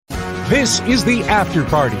This is The After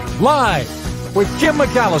Party, live with Kim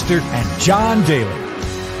McAllister and John Daly.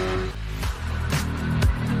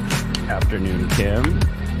 Afternoon, Kim.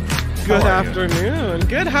 Good afternoon.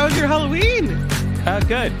 Good. How's your Halloween?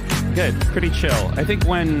 Good. Pretty chill. I think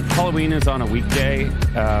when Halloween is on a weekday,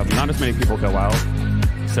 not as many people go out,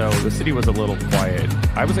 so the city was a little quiet.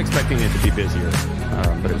 I was expecting it to be busier,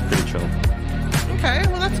 but it was pretty chill. Okay,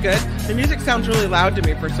 well that's good. The music sounds really loud to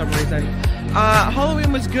me for some reason.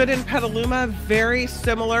 Halloween was good in Petaluma, very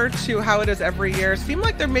similar to how it is every year. Seemed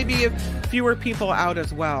like there may be fewer people out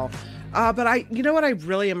as well. But you know what I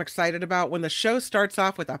really am excited about? When the show starts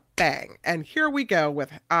off with a bang. And here we go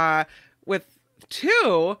with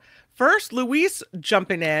two. First, Luis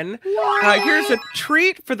jumping in. Here's a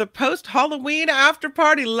treat for the post-Halloween after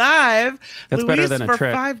party live. That's Luis better than a for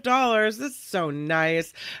trick. $5. This is so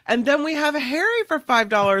nice. And then we have Harry for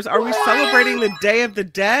 $5. Are we celebrating the Day of the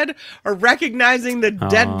Dead or recognizing the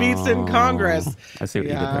deadbeats in Congress? I see what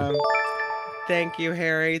you did there. Thank you,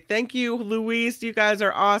 Harry. Thank you, Luis. You guys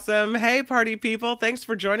are awesome. Hey, party people. Thanks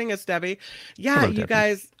for joining us, Debbie. Yeah, Hello, you Debbie.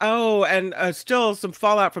 guys. Oh, and still some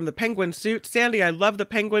fallout from the penguin suit. Sandy, I love the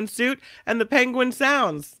penguin suit and the penguin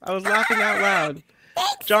sounds. I was laughing out loud.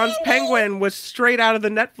 John's penguin was straight out of the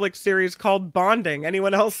Netflix series called Bonding.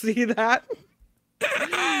 Anyone else see that?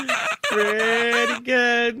 Pretty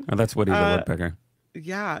good. Oh, that's Woody the Woodpecker.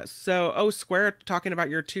 Yeah. So, Square talking about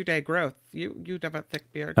your 2-day growth. You have a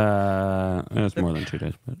thick beard. It was more than 2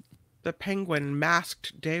 days, but The penguin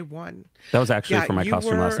masked day 1. that was actually Yeah, for my you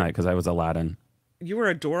costume last were- night because I was Aladdin. You were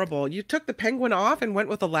adorable. You took the penguin off and went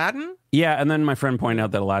with Aladdin? Yeah, and then my friend pointed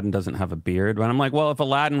out that Aladdin doesn't have a beard, but I'm like, well, if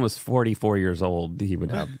Aladdin was 44 years old, he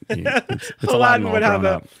would have. It's Aladdin all would have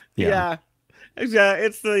grown a up. yeah. Yeah,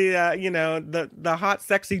 it's the the hot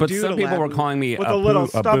sexy But dude some people were Aladdin calling me with a little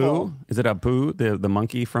Apu. stubble. Is it Apu, the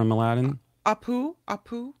monkey from Aladdin? Apu?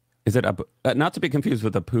 Is it Apu? Not to be confused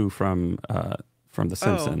with Apu from The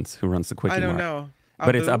Simpsons, who runs the Quickie I don't Mart. know.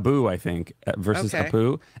 But it's Abu, I think, versus Okay.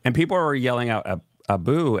 Apu. And people were yelling out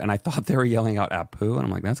Abu, and I thought they were yelling out Apu, and I'm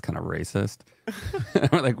like, that's kind of racist.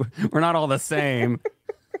 We're like, we're not all the same.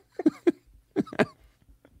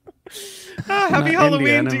 Happy not Halloween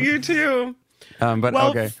Indian. to you too. But Well,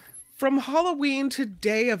 okay. from Halloween to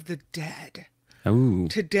Day of the Dead. Ooh.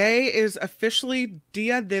 Today is officially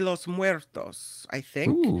Dia de los Muertos, I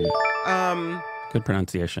think. Ooh. Good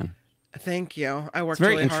pronunciation. Thank you. I worked It's a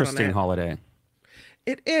very really hard on interesting it. holiday.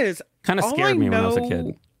 It is. Kind of All scared I me when I was a know-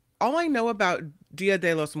 kid. All I know about Dia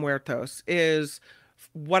de los Muertos is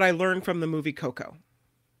what I learned from the movie Coco.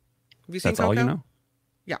 Have you seen That's Coco? all you know?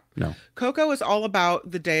 Yeah. No. Coco is all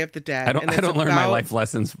about the Day of the Dead. I don't and it's learn my about life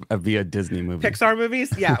lessons via Disney movies. Pixar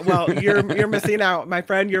movies. Yeah. Well, you're missing out, my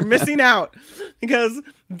friend. You're missing out because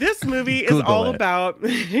this movie is Google all it. about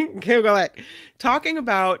Google it, talking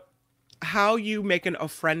about how you make an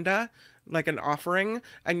ofrenda, like an offering,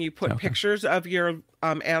 and you put pictures of your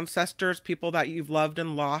ancestors, people that you've loved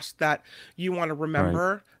and lost that you want to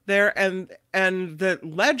remember there. And the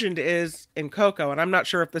legend is in Coco, and I'm not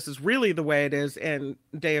sure if this is really the way it is in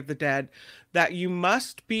Day of the Dead, that you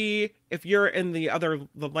must be, if you're in the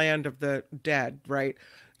land of the dead, right?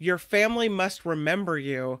 Your family must remember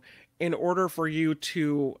you in order for you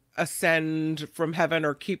to ascend from heaven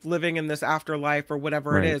or keep living in this afterlife or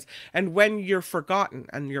whatever Right. it is. And when you're forgotten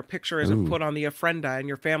and your picture isn't put on the ofrenda and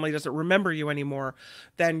your family doesn't remember you anymore,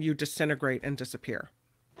 then you disintegrate and disappear.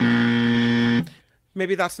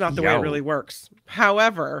 Maybe that's not the way it Yo. really works.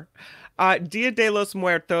 However, Dia de los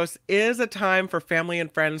Muertos is a time for family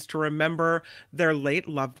and friends to remember their late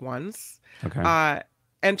loved ones. Okay.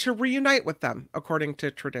 And to reunite with them, according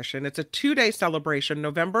to tradition. It's a 2-day celebration,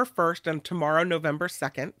 November 1st and tomorrow, November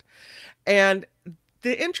 2nd. And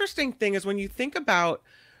the interesting thing is when you thinking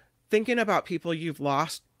about people you've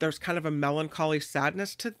lost, there's kind of a melancholy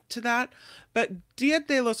sadness to that. But Dia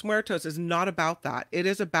de los Muertos is not about that. It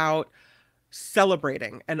is about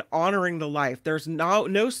celebrating and honoring the life. There's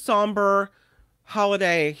no somber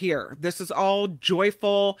holiday here. This is all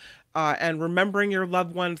joyful and remembering your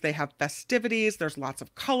loved ones. They have festivities. There's lots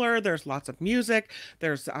of color. There's lots of music.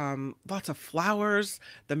 There's lots of flowers,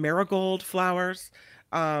 the marigold flowers.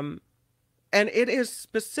 And it is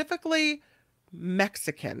specifically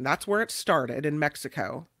Mexican. That's where it started, in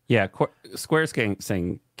Mexico. Yeah, Square's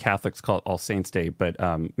saying Catholics call it All Saints Day, but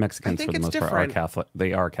Mexicans think for the it's most part are different. Catholic.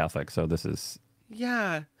 They are Catholic, so this is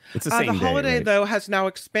Yeah. it's the same The day, holiday, right? though, has now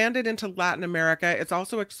expanded into Latin America. It's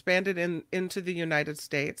also expanded into the United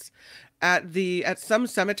States. At some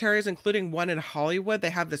cemeteries, including one in Hollywood, they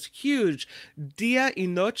have this huge Dia y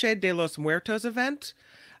Noche de los Muertos event.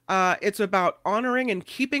 It's about honoring and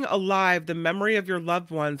keeping alive the memory of your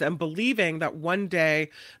loved ones and believing that one day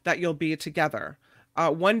that you'll be together.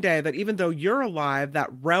 One day that even though you're alive, that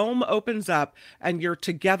realm opens up and you're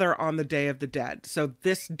together on the Day of the Dead. So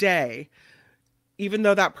this day, even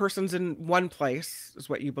though that person's in one place, is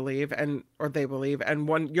what you believe, and or they believe, and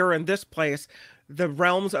when you're in this place, the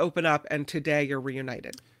realms open up, and today you're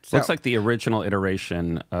reunited. So, Looks like the original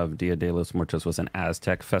iteration of Dia de los Muertos was an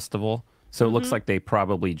Aztec festival. So it looks like they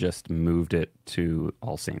probably just moved it to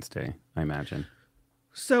All Saints Day, I imagine.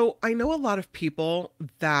 so I know a lot of people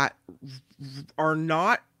that are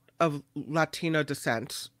not of Latino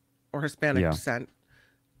descent or Hispanic Yeah. descent,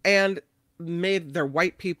 and made they're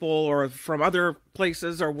white people or from other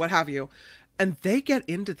places or what have you, and they get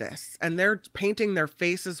into this and they're painting their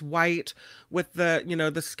faces white with the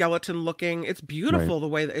the skeleton looking. It's beautiful the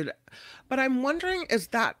way that it, but I'm wondering, is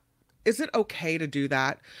it okay to do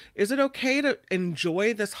that? Is it okay to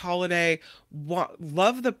enjoy this holiday,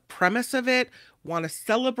 love the premise of it, want to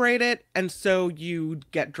celebrate it, and so you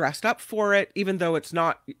get dressed up for it even though it's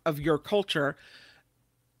not of your culture,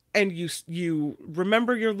 and you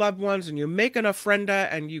remember your loved ones and you make an ofrenda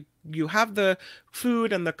and you have the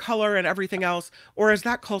food and the color and everything else, or is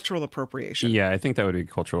that cultural appropriation? Yeah, I think that would be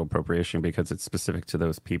cultural appropriation because it's specific to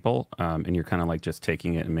those people, and you're kind of like just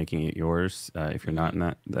taking it and making it yours if you're not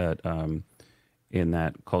in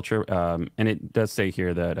that culture. And it does say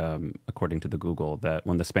here that, according to the Google, that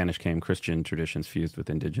when the Spanish came, Christian traditions fused with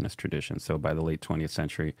indigenous traditions. So by the late 20th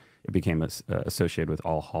century, it became associated with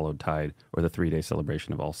All Hallowed Tide, or the 3-day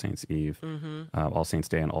celebration of All Saints Eve, All Saints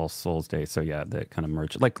Day, and All Souls Day. So yeah, that kind of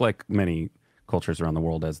merged, like many cultures around the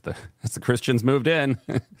world, as the Christians moved in.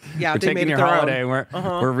 Yeah, we're they taking made it your their own. holiday.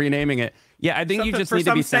 We're renaming it. Yeah, I think you Something just for need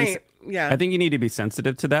to be some saint. sensitive. Yeah. I think you need to be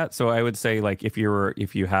sensitive to that. So I would say, like, if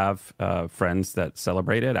you have friends that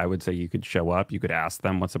celebrate it, I would say you could show up. You could ask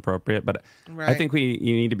them what's appropriate. But I Right. think you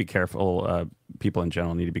need to be careful. People in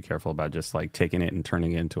general need to be careful about just like taking it and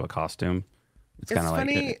turning it into a costume. It's It's kind of like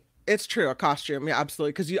funny. It's true, a costume. Yeah,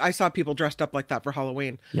 absolutely. Because I saw people dressed up like that for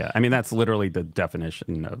Halloween. yeah. I mean, that's literally the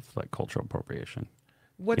definition of like cultural appropriation.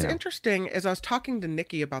 What's You know. interesting is I was talking to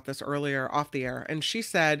Nikki about this earlier off the air, and she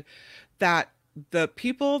said that the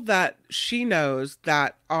people that she knows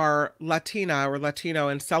that are Latina or Latino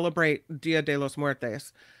and celebrate Dia de los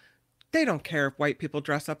Muertos, they don't care if white people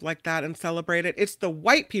dress up like that and celebrate it. It's the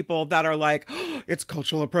white people that are like, oh, it's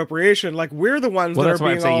cultural appropriation. Like, we're the ones Well, that that's are why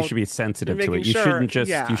I'm being saying all you should be sensitive to making it. You sure- shouldn't just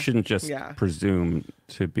yeah, you shouldn't just yeah. presume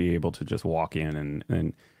to be able to just walk in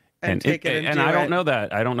and take it and do I don't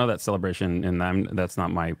it. know that celebration, and that's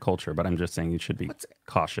not my culture. But I'm just saying you should be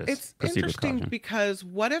cautious. It's Proceed with interesting caution. because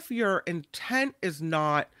what if your intent is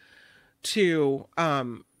not to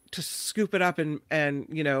scoop it up and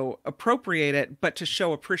appropriate it, but to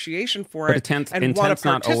show appreciation for But it and want intent's to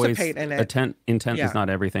not always participate in it. intent Yeah. is not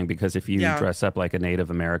everything, because if you Yeah. dress up like a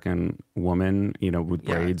Native American woman, with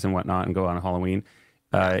Yeah. braids and whatnot, and go on Halloween,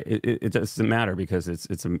 it doesn't matter, because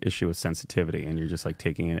it's an issue of sensitivity, and you're just like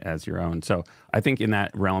taking it as your own. So I think in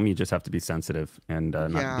that realm, you just have to be sensitive and not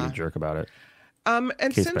be Yeah. a jerk about it. And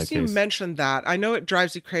Case by since you case. mentioned that, I know it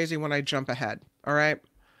drives you crazy when I jump ahead, all right?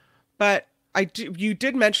 But you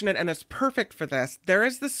did mention it, and it's perfect for this. There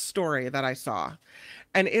is this story that I saw,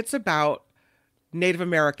 and it's about Native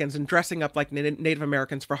Americans and dressing up like Native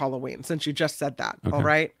Americans for Halloween, since you just said that, all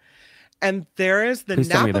right? And there is the Please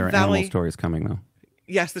tell me Napa there are Valley. animal stories coming, though.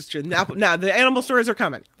 Yes, that's true. Now the animal stories are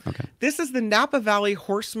coming. Okay. This is the Napa Valley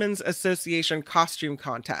Horsemen's Association costume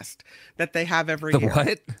contest that they have every The year.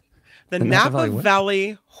 what? The The Napa Napa what?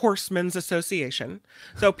 Valley Horsemen's Association.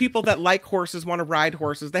 So people that like horses, want to ride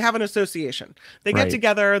horses, they have an association. They get Right.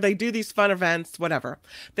 together, they do these fun events, whatever.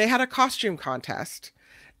 They had a costume contest,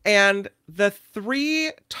 and the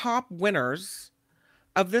 3 top winners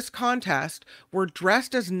of this contest were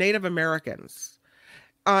dressed as Native Americans.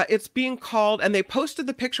 It's being called, and they posted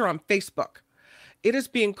the picture on Facebook. It is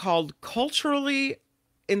being called culturally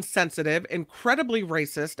insensitive, incredibly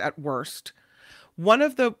racist at worst. One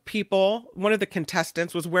of the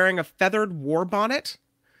contestants was wearing a feathered war bonnet,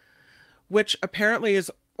 which apparently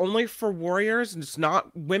is only for warriors, and it's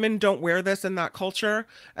not, women don't wear this in that culture.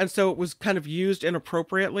 And so it was kind of used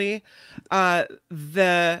inappropriately.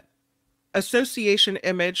 The association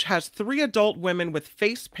image has 3 adult women with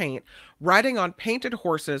face paint riding on painted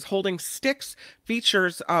horses, holding sticks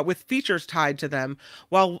with features tied to them,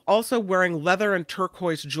 while also wearing leather and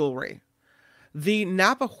turquoise jewelry. The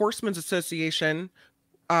Napa Horsemen's Association,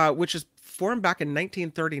 which is formed back in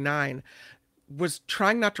 1939, was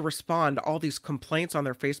trying not to respond to all these complaints on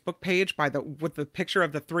their Facebook page with the picture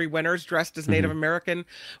of the three winners dressed as Native American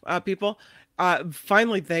people.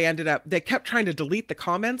 Finally, they kept trying to delete the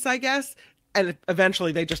comments, I guess. And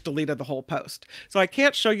eventually they just deleted the whole post. So I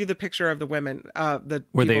can't show you the picture of the women, the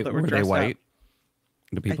people that were dressed white? up.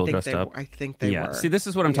 The people dressed up? I think they were. See, this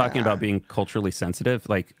is what I'm talking about being culturally sensitive.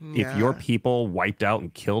 Like, if your people wiped out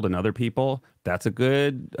and killed another people, that's a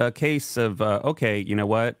good case of, okay, you know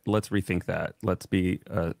what? Let's rethink that. Let's be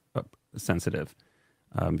sensitive.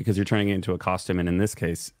 Because you're turning it into a costume. And in this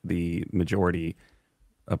case, the majority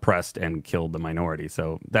oppressed and killed the minority.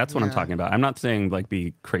 So that's what I'm talking about. I'm not saying like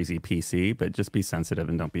be crazy PC, but just be sensitive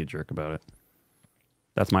and don't be a jerk about it.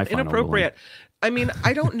 That's my final inappropriate. Ruling. I mean,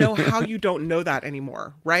 I don't know how you don't know that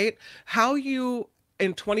anymore, right? How you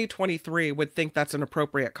in 2023 would think that's an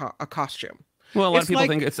appropriate a costume. Well, a lot of people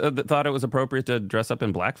think thought it was appropriate to dress up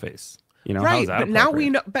in blackface. You know, right? How's that but now we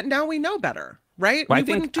know. But now we know better, right? Well,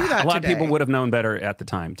 we wouldn't do that. A lot of people would have known better at the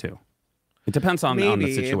time too. It depends on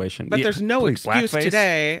the situation. But there's no excuse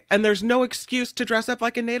today, and there's no excuse to dress up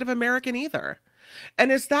like a Native American either.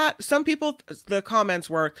 And is that some people? The comments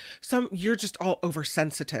were you're just all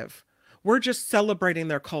oversensitive. We're just celebrating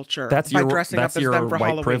their culture by dressing up as them for Halloween. That's your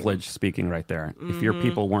white privilege speaking right there. If your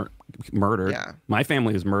people weren't murdered, my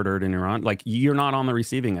family is murdered in Iran, like you're not on the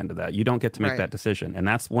receiving end of that. You don't get to make that decision. And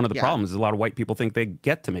that's one of the problems is a lot of white people think they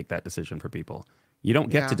get to make that decision for people. You don't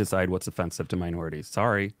get to decide what's offensive to minorities.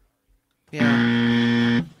 Sorry.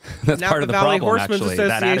 Yeah. That's now part of the Valley problem, Horsemen's actually.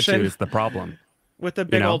 That attitude is the problem. With a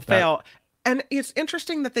big old fail. And it's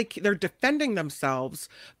interesting that they're defending themselves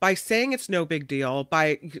by saying it's no big deal,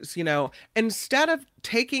 by, instead of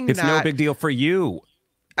taking it's no big deal for you.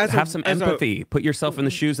 Have some empathy. Put yourself in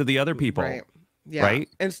the shoes of the other people. Right. Yeah. Right?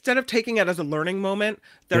 Instead of taking it as a learning moment,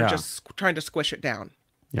 they're just trying to squish it down.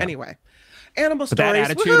 Yeah. Anyway, animal stories.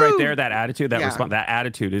 That attitude right there, that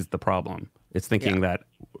attitude is the problem. It's thinking that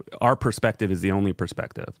our perspective is the only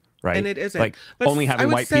perspective, right? And it isn't. Like, only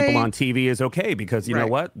having white people on TV is okay because you know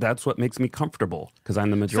what? That's what makes me comfortable because I'm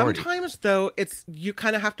the majority. Sometimes, though, you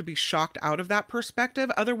kind of have to be shocked out of that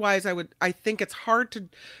perspective. Otherwise, I think it's hard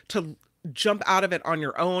to jump out of it on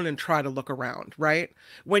your own and try to look around, right?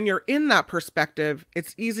 When you're in that perspective,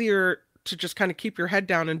 it's easier to just kind of keep your head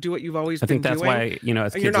down and do what you've always been doing. I think that's why,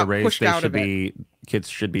 as kids are raised, kids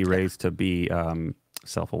should be raised to be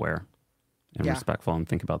self-aware and respectful and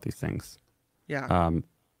think about these things. Yeah.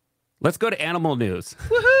 Let's go to animal news.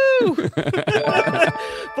 Woohoo!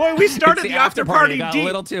 Boy, we started the after party got deep. A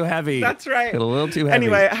little too heavy. That's right. Got a little too heavy.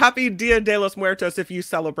 Anyway, happy Dia de los Muertos if you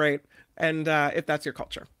celebrate and if that's your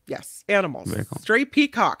culture. Yes, animals. Cool. Stray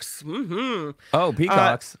peacocks. Mm-hmm. Oh,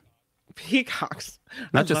 peacocks. Peacocks.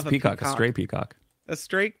 Not just peacock, a stray peacock. A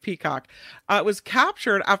stray peacock. It was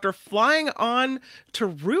captured after flying on to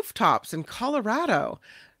rooftops in Colorado.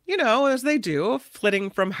 As they do, flitting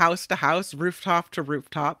from house to house, rooftop to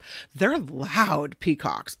rooftop. They're loud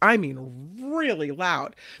peacocks. I mean, really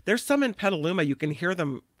loud. There's some in Petaluma. You can hear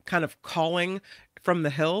them kind of calling from the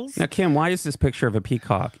hills. Now, Kim, why is this picture of a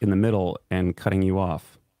peacock in the middle and cutting you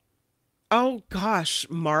off? Oh, gosh,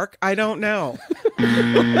 Mark, I don't know.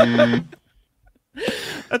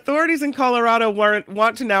 Authorities in Colorado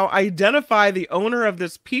want to now identify the owner of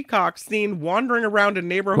this peacock seen wandering around a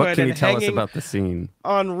neighborhood what can you and tell hanging us about the scene?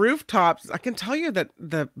 On rooftops. I can tell you that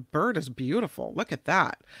the bird is beautiful. Look at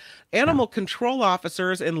that. Animal control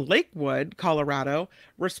officers in Lakewood, Colorado,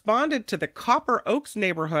 responded to the Copper Oaks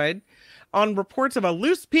neighborhood on reports of a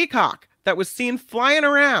loose peacock that was seen flying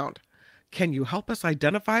around. Can you help us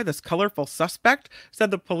identify this colorful suspect?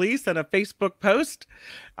 Said the police in a Facebook post.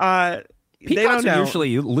 Peacocks are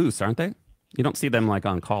usually loose, aren't they? You don't see them like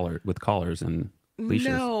on with collars and leashes.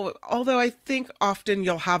 No, although I think often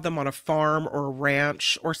you'll have them on a farm or a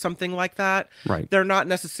ranch or something like that. Right. They're not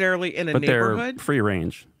necessarily in a neighborhood. But they're free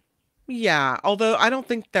range. Yeah, although I don't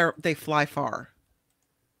think they fly far.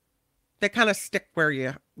 They kind of stick where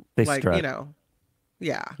you strut.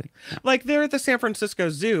 Yeah. Like they're at the San Francisco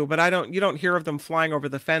Zoo, but you don't hear of them flying over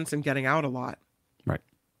the fence and getting out a lot. Right.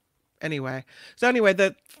 Anyway,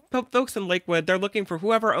 the folks in Lakewood, they're looking for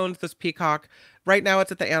whoever owns this peacock. Right now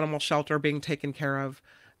it's at the animal shelter being taken care of.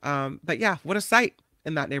 But yeah, what a sight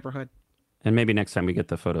in that neighborhood. And maybe next time we get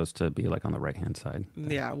the photos to be like on the right-hand side.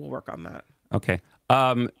 Yeah, we'll work on that. Okay.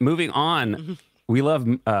 Moving on. We love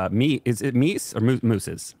meat. Is it meese or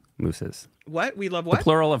mooses? Mooses. What? We love what? The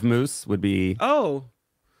plural of moose would be... Oh.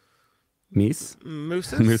 Meese?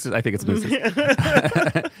 Mooses? Mooses. I think it's mooses.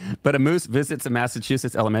 But a moose visits a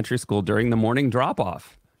Massachusetts elementary school during the morning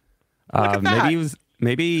drop-off. Look at that.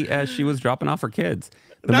 Maybe she was dropping off her kids.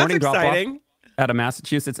 That's exciting. at a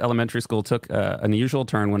Massachusetts elementary school took an unusual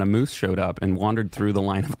turn when a moose showed up and wandered through the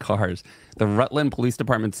line of cars. The Rutland Police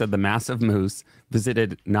Department said the massive moose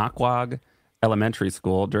visited Naquag Elementary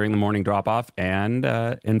School during the morning drop-off and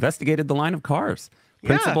investigated the line of cars.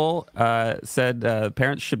 Principal said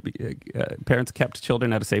parents kept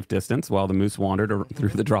children at a safe distance while the moose wandered through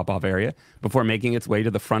the drop-off area before making its way to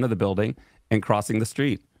the front of the building and crossing the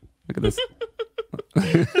street. Look at this.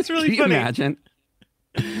 That's really Can you funny. imagine?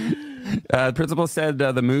 The principal said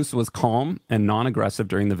the moose was calm and non-aggressive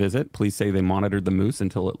during the visit. Police say they monitored the moose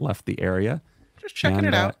until it left the area. Just checking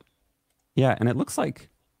it out. Yeah, and it looks like,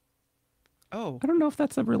 Oh, I don't know if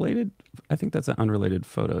that's a related, I think that's an unrelated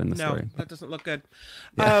photo in the no, story. that doesn't look good.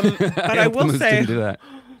 Yeah. But I hope the will moose say, didn't do that.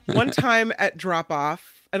 one time at drop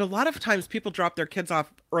off, and a lot of times people drop their kids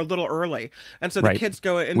off a little early, and so the Right. kids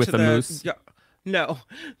go into With the moose? No,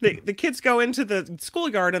 the kids go into the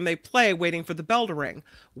schoolyard and they play, waiting for the bell to ring.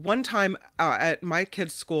 One time at my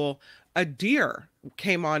kids' school, a deer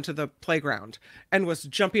came onto the playground and was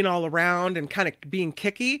jumping all around and kind of being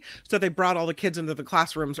kicky. So they brought all the kids into the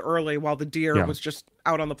classrooms early while the deer was just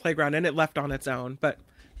out on the playground, and it left on its own. But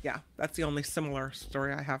yeah, that's the only similar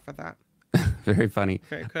story I have for that. Very funny.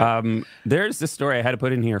 Very good. There's this story I had to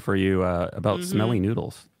put in here for you about smelly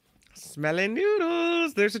noodles. Smelly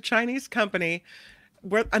noodles. There's a Chinese company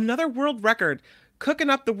where another world record, cooking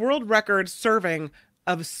up the world record serving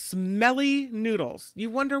of smelly noodles. You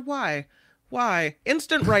wonder why? Why?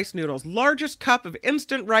 Instant rice noodles. Largest cup of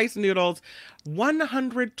instant rice noodles.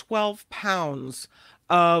 112 pounds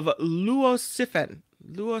of luocifen.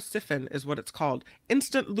 Luocifen is what it's called.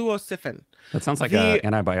 Instant luocifen. That sounds like an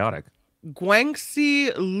antibiotic.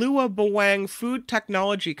 Guangxi Luobuang Food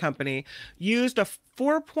Technology Company used a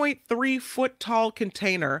 4.3 foot tall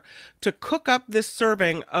container to cook up this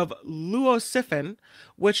serving of luocifen,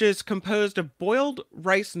 which is composed of boiled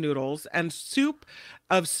rice noodles and soup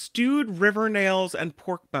of stewed river nails and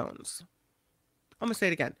pork bones. I'm going to say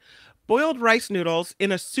it again. Boiled rice noodles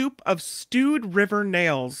in a soup of stewed river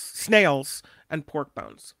snails, and pork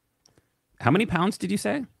bones. How many pounds did you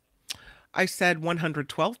say? I said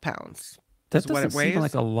 112 pounds. That is what doesn't it weighs. seem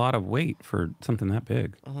like a lot of weight for something that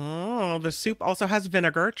big. Oh, the soup also has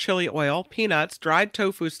vinegar, chili oil, peanuts, dried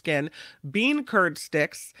tofu skin, bean curd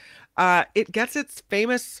sticks. It gets its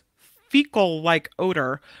famous fecal-like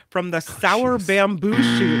odor from the sour bamboo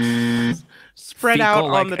shoots spread out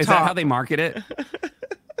on the top. Is that how they market it?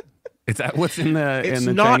 Is that what's in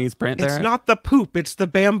the Chinese print there? It's not the poop, it's the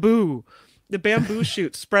bamboo. The bamboo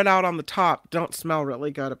shoots spread out on the top don't smell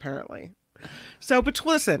really good, apparently. So, but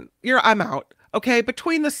listen, I'm out. Okay,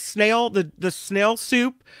 between the snail, the snail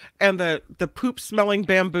soup and the poop smelling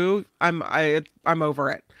bamboo, I'm over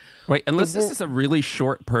it. Wait, unless this is a really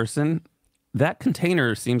short person, that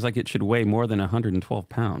container seems like it should weigh more than 112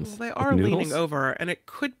 pounds. Well, they are leaning over, and it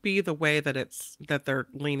could be the way that they're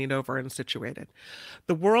leaning over and situated.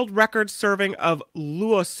 The world record serving of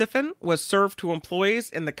luocifen was served to employees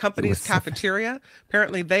in the company's cafeteria.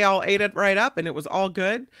 Apparently, they all ate it right up, and it was all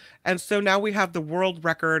good. And so now we have the world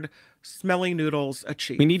record smelly noodles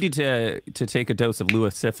achieved. We need you to take a dose of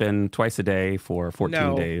luocifen twice a day for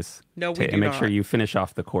 14 days. No, we do and make not. sure you finish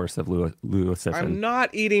off the course of luocifen. I'm not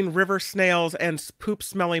eating river snails and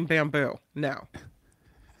poop-smelling bamboo. No.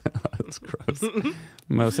 That's gross.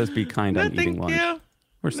 Mo says be kind on eating lunch.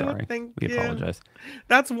 We're sorry. We apologize.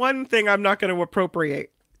 That's one thing I'm not going to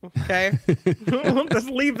appropriate. Okay? We'll just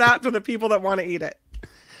leave that to the people that want to eat it.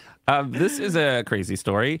 This is a crazy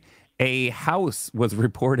story. A house was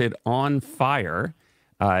reported on fire,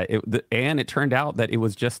 and it turned out that it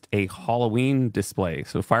was just a Halloween display.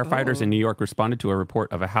 So firefighters in New York responded to a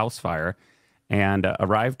report of a house fire and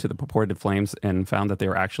arrived to the purported flames and found that they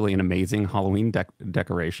were actually an amazing Halloween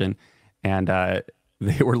decoration. And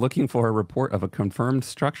they were looking for a report of a confirmed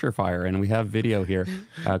structure fire. And we have video here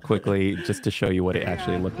quickly just to show you what it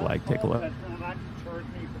actually looked like. Take a look.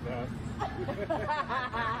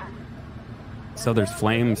 So there's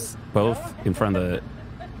flames both in front of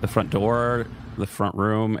the front door, the front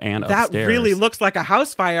room, and upstairs. That really looks like a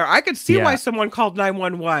house fire. I could see why someone called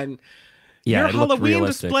 911. Yeah, your Halloween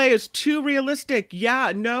display is too realistic.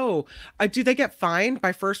 Yeah, no. Do they get fined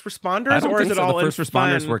by first responders, I don't or think is it so. all The first in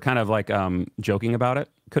responders fun? were kind of like joking about it.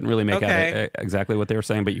 Couldn't really make out exactly what they were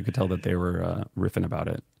saying, but you could tell that they were riffing about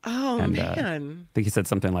it. Oh, and, man. I think he said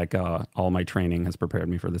something like, all my training has prepared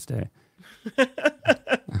me for this day.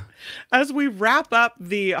 As we wrap up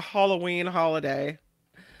the Halloween holiday,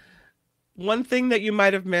 one thing that you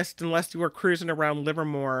might have missed unless you were cruising around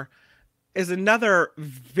Livermore is another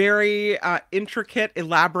very intricate,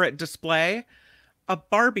 elaborate display, a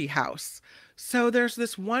Barbie house. So there's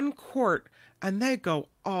this one court and they go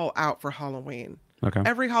all out for Halloween. Okay.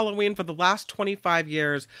 Every Halloween for the last 25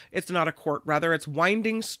 years, it's not a court, rather it's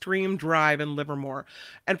Winding Stream Drive in Livermore.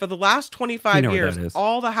 And for the last 25 where years, that is.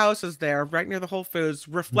 all the houses there, right near the Whole Foods,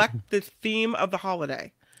 reflect the theme of the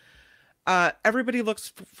holiday. Everybody looks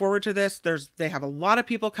forward to this. They have a lot of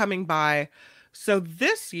people coming by. So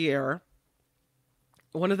this year,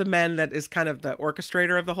 one of the men that is kind of the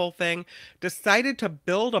orchestrator of the whole thing decided to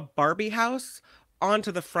build a Barbie house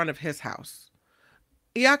onto the front of his house.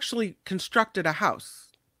 He actually constructed a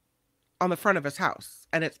house on the front of his house,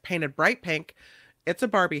 and it's painted bright pink. It's a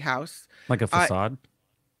Barbie house. Like a facade?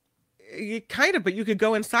 Kind of, but you could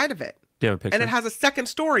go inside of it. Do you have a picture? And it has a second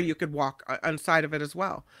story you could walk inside of it as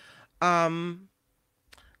well. I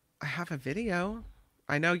have a video.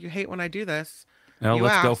 I know you hate when I do this. Oh, You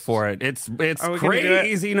let's go asked. for it. It's Are we gonna do it?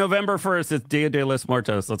 crazy. November 1st. It's Dia de los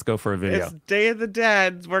Muertos. Let's go for a video. It's Day of the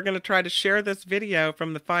Dead. We're going to try to share this video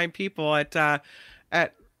from the fine people at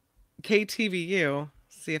KTVU.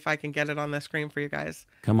 See if I can get it on the screen for you guys.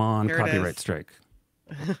 Come on, Here it copyright is. strike.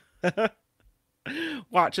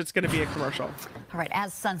 Watch, it's going to be a commercial. All right,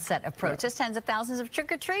 as sunset approaches, tens of thousands of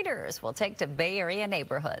trick-or-treaters will take to Bay Area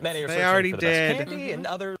neighborhoods. Many are They searching already for the best did. candy and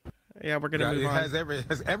other. Yeah, we're going to move It on.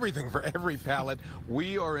 has everything for every palate.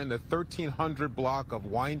 We are in the 1300 block of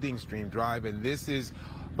Winding Stream Drive, and this is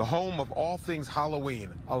the home of all things Halloween.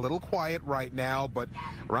 A little quiet right now, but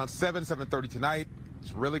around 7:30 tonight,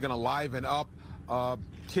 it's really going to liven up.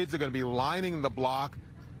 Kids are going to be lining the block,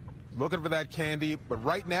 looking for that candy. But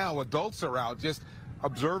right now, adults are out just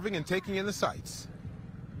observing and taking in the sights.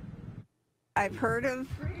 I've heard of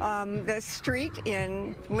this street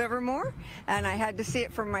in Livermore, and I had to see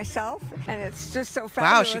it for myself, and it's just so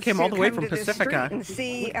fabulous. Wow, she came all to the way come from to this Pacifica. street and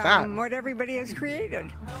see Look at that. what everybody has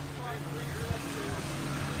created.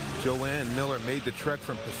 Joanne Miller made the trek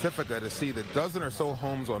from Pacifica to see the dozen or so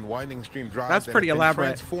homes on Winding Stream Drive. That's that pretty have been elaborate.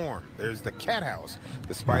 Transformed. There's the Cat House,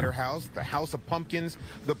 the Spider House, the House of Pumpkins,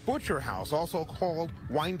 the Butcher House, also called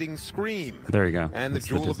Winding Scream. There you go. And the That's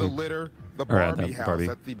jewel of the Disney. litter, the Or, the Barbie House Barbie.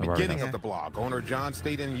 at the The Barbie beginning house. of the block. Owner John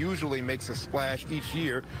Staten usually makes a splash each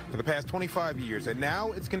year for the past 25 years, and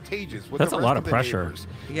now it's contagious with That's the a rest lot of of the pressure. neighbors.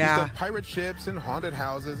 Yeah. He's done pirate ships and haunted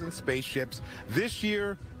houses and spaceships. This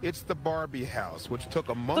year, it's the Barbie House, which took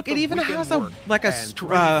a month Look, it of even weekend has a- work like a and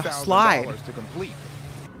 $30,000 slide. to complete.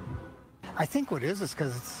 I think what it is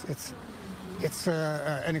because it's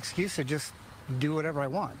an excuse to just do whatever I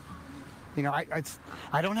want. You know,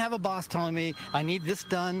 I don't have a boss telling me I need this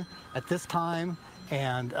done at this time,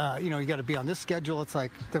 and you know, you got to be on this schedule. It's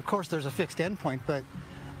like, of course, there's a fixed endpoint, but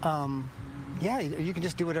yeah, you can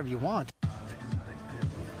just do whatever you want.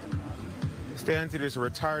 Stanton is a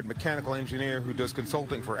retired mechanical engineer who does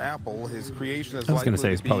consulting for Apple. His creation is I was gonna likely say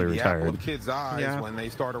he's to be probably the retired. apple of kids' eyes Yeah. when they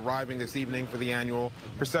start arriving this evening for the annual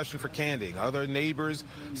procession for candy. Other neighbors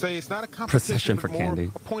say it's not a competition, Procession for but more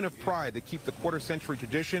candy. a point of pride to keep the quarter-century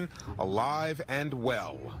tradition alive and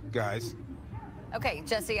well. Guys, Okay,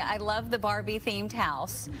 Jesse, I love the Barbie-themed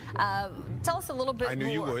house. Tell us a little bit more. I knew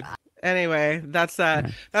you would. Anyway, that's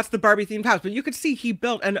the Barbie themed house. But you could see he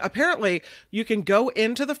built, and apparently you can go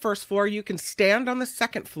into the first floor, you can stand on the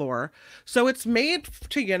second floor. So it's made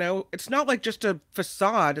to, you know, it's not like just a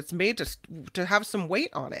facade. It's made to have some weight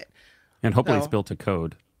on it. And hopefully it's No. built to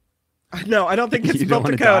code. No, I don't think it's You don't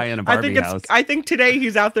built to wanna code. die in a I think Barbie house. I think today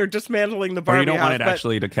he's out there dismantling the Or Barbie you don't house. want it but-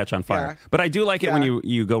 actually to catch on fire. Yeah. But I do like it when Yeah.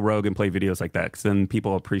 you go rogue and play videos like that, because then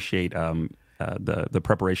people appreciate the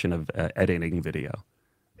preparation of editing video.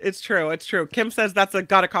 It's true. It's true. Kim says that's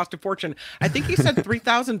gotta cost a fortune. I think he said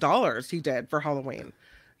 $3,000 he did for Halloween.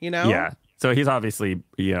 You know? Yeah. So he's obviously,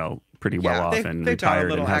 you know, pretty well Yeah, off they- and they've done a retired and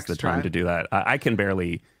little has the time extra. to do that. I can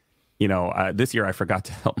barely, you know, this year I forgot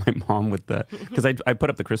to help my mom with because I put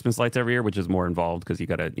up the Christmas lights every year, which is more involved because you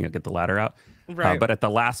got to, you know, get the ladder out. Right. But at the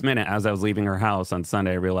last minute, as I was leaving her house on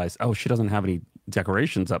Sunday, I realized, oh, she doesn't have any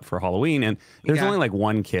decorations up for Halloween. And there's Yeah. only like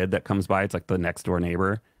one kid that comes by. It's like the next door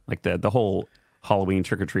neighbor. Like the whole Halloween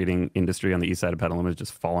trick-or-treating industry on the east side of Petaluma has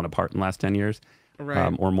just fallen apart in the last 10 years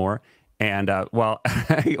Right. or more. And well,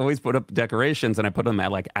 I always put up decorations and I put them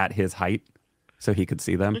at his height so he could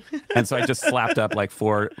see them. And so I just slapped up like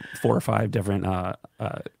four or five different,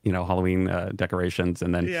 you know, Halloween decorations,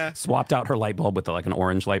 and then Yeah. swapped out her light bulb with like an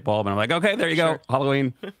orange light bulb. And I'm like, okay, there you Sure. go,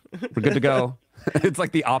 Halloween, we're good to go. It's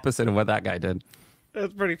like the opposite of what that guy did.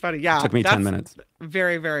 That's pretty funny. Yeah. Took me 10 that's minutes.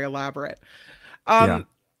 Very, very elaborate. Yeah.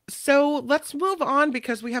 So let's move on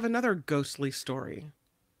because we have another ghostly story.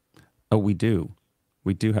 Oh, we do.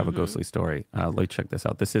 We do Mm-hmm. have a ghostly story. Let me check this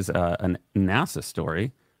out. This is a NASA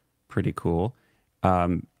story. Pretty cool.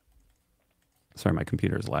 Sorry, my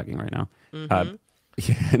computer is lagging right now. Mm-hmm.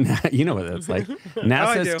 Yeah, you know what it's like. do.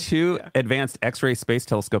 NASA's two advanced X-ray space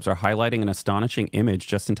telescopes are highlighting an astonishing image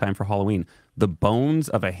just in time for Halloween. The bones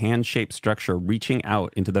of a hand-shaped structure reaching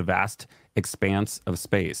out into the vast expanse of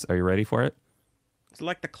space. Are you ready for it? It's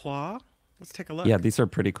like the claw. Let's take a look. Yeah, these are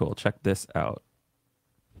pretty cool. Check this out.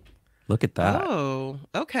 Look at that. Oh,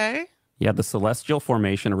 okay. Yeah, the celestial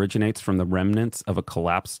formation originates from the remnants of a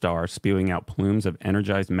collapsed star spewing out plumes of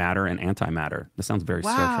energized matter and antimatter. This sounds very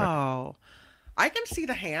Star Trek. Wow. I can see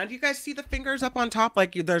the hand. You guys see the fingers up on top?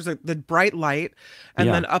 Like there's the bright light, and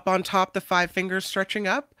Yeah. then up on top, the 5 fingers stretching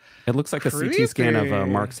up. It looks like a CT scan of Creepy.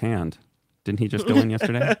 Mark's hand. Didn't he just go in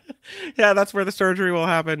yesterday? Yeah, that's where the surgery will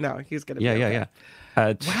happen. No, he's gonna. Yeah, be yeah, okay. yeah.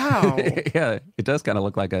 Wow. Yeah, it does kind of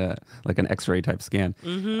look like an X-ray type scan.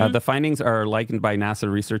 The findings are likened by NASA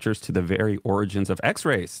researchers to the very origins of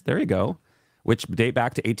X-rays. There you go, which date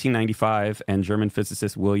back to 1895, and German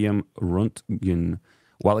physicist William Röntgen,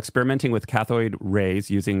 while experimenting with cathode rays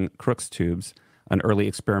using Crookes tubes, an early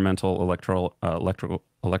experimental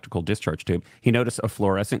electrical discharge tube, he noticed a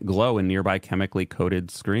fluorescent glow in nearby chemically coated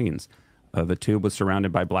screens. The tube was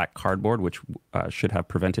surrounded by black cardboard, which should have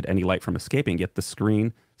prevented any light from escaping, yet the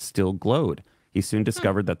screen still glowed. He soon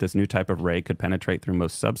discovered that this new type of ray could penetrate through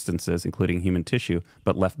most substances, including human tissue,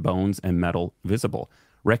 but left bones and metal visible.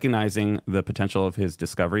 Recognizing the potential of his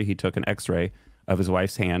discovery, he took an X-ray of his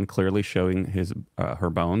wife's hand, clearly showing her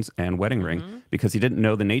bones and wedding ring. Because he didn't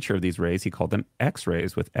know the nature of these rays, he called them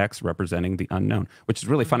X-rays, with X representing the unknown, which is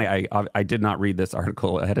really funny. I did not read this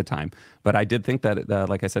article ahead of time, but I did think that,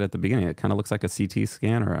 like I said at the beginning, it kind of looks like a CT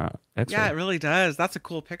scan or a X-ray. Yeah, it really does. That's a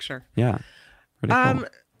cool picture. Yeah. Pretty cool.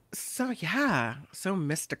 So yeah, so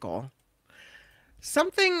mystical.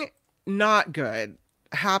 Something not good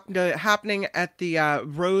happening at the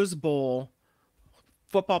Rose Bowl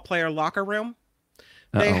football player locker room.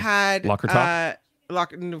 They Uh-oh. had Locker talk?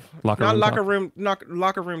 Locker room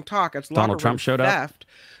talk. It's Donald locker Trump room showed up? theft.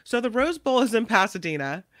 So the Rose Bowl is in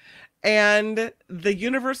Pasadena, and the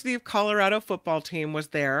University of Colorado football team was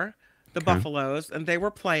there, the Buffaloes, and they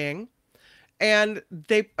were playing. And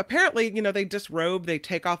they apparently, they disrobe, they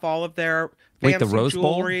take off all of their fancy Wait, the Rose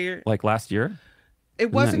jewelry. Bowl? Like last year?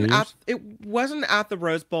 It Isn't that wasn't at the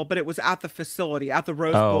Rose Bowl, but it was at the facility at the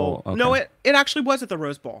Rose Oh, Bowl. okay. No, it actually was at the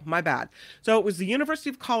Rose Bowl. My bad. So it was the University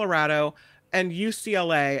of Colorado and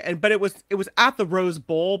UCLA, but it was at the Rose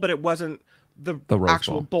Bowl, but it wasn't the Rose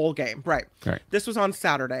actual bowl game. Right. Right. This was on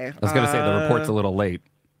Saturday. I was going to say the report's a little late.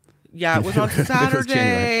 Yeah, it was on It was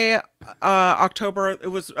Saturday, October. It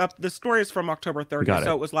was the story is from October 30th, Got it.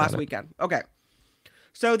 so it was Got last it. weekend. Okay.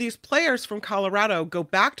 So these players from Colorado go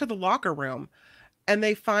back to the locker room, and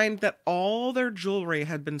they find that all their jewelry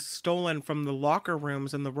had been stolen from the locker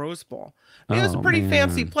rooms in the Rose Bowl. I mean, it was a Oh, pretty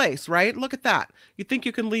fancy man. place, right? Look at that. You think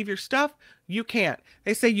you can leave your stuff? You can't.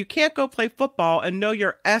 They say you can't go play football and know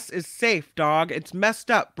your S is safe, dog. It's messed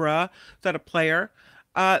up, bruh. Is that a player?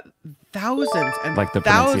 Thousands and Like the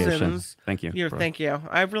pronunciation. thousands. Thank you. bro. Thank you.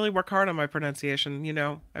 I really work hard on my pronunciation.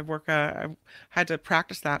 I've had to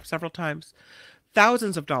practice that several times.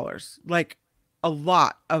 Thousands of dollars, like a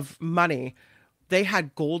lot of money. They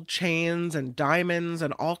had gold chains and diamonds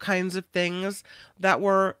and all kinds of things that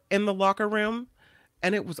were in the locker room,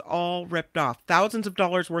 and it was all ripped off. Thousands of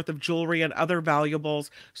dollars worth of jewelry and other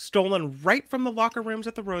valuables stolen right from the locker rooms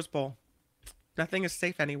at the Rose Bowl. Nothing is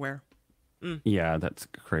safe anywhere. Yeah, that's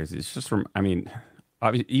crazy. It's just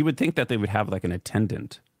you would think that they would have like an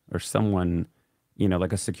attendant or someone,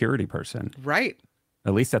 like a security person, Right.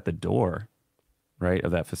 at least at the door, right, of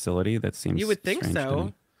that facility. That seems You would think strange to so.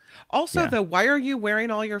 me. Also, Yeah. though, why are you wearing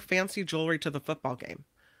all your fancy jewelry to the football game?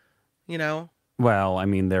 Well, I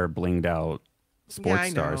mean, they're blinged out sports I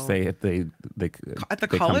stars. know. They At the they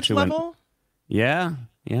come college to and- level? yeah,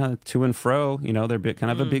 to and fro. They're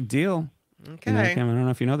kind of a big deal. Okay. Kim, I don't know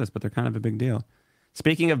if you know this, but they're kind of a big deal.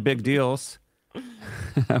 Speaking of big deals,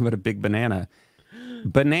 how about a big banana?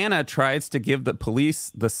 Banana tries to give the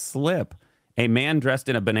police the slip. A man dressed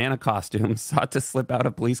in a banana costume sought to slip out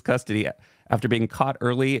of police custody after being caught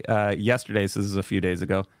early yesterday. So this is a few days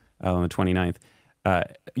ago, on the 29th,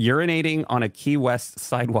 urinating on a Key West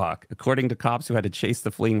sidewalk, according to cops who had to chase the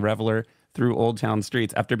fleeing reveler through Old Town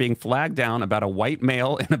streets. After being flagged down about a white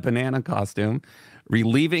male in a banana costume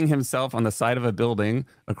relieving himself on the side of a building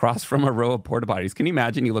across from a row of porta potties. Can you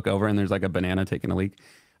imagine? You look over and there's like a banana taking a leak.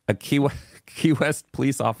 A Key West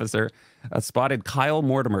police officer spotted Kyle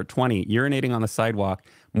Mortimer, 20, urinating on the sidewalk.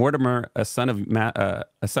 Mortimer, a son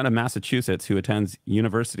of Massachusetts who attends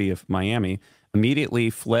University of Miami, immediately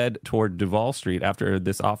fled toward Duval Street after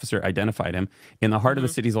this officer identified him. In the heart of the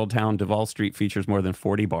city's old town, Duval Street features more than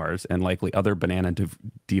 40 bars and likely other banana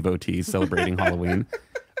devotees celebrating Halloween.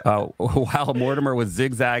 While Mortimer was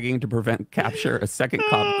zigzagging to prevent capture, a second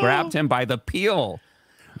cop grabbed him by the peel.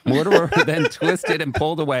 Mortimer then twisted and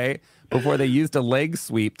pulled away before they used a leg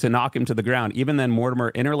sweep to knock him to the ground. Even then, Mortimer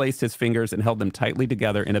interlaced his fingers and held them tightly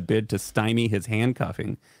together in a bid to stymie his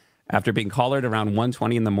handcuffing. After being collared around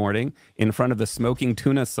 1:20 in the morning in front of the Smoking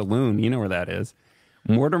Tuna Saloon, you know where that is,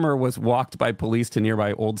 Mortimer was walked by police to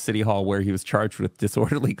nearby Old City Hall, where he was charged with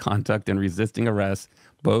disorderly conduct and resisting arrest,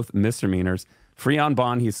 both misdemeanors. Free on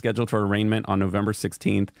bond, he's scheduled for arraignment on November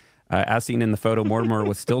 16th. As seen in the photo, Mortimer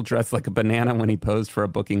was still dressed like a banana when he posed for a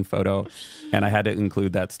booking photo, and I had to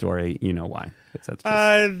include that story. You know why?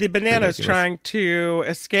 The banana's trying to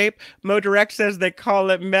escape. Mo Direct says they call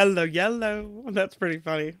it mellow yellow. That's pretty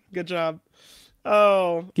funny. Good job.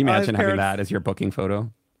 Oh, can you imagine having that as your booking photo?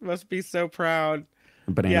 Must be so proud.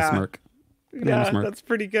 A banana smirk. Yeah, that's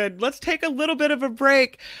pretty good. Let's take a little bit of a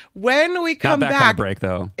break. When we come back, kind of break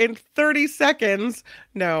though, in 30 seconds,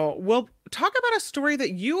 we'll talk about a story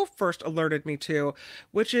that you first alerted me to,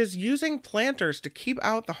 which is using planters to keep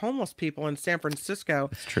out the homeless people in San Francisco.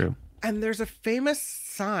 It's true. And there's a famous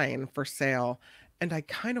sign for sale, and I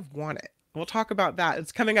kind of want it. We'll talk about that.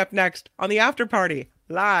 It's coming up next on The After Party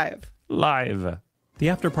Live. The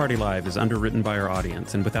After Party Live is underwritten by our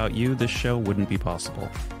audience, and without you, this show wouldn't be possible.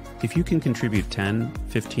 If you can contribute $10,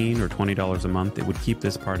 $15, or $20 a month, it would keep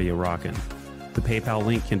this party a-rockin'. The PayPal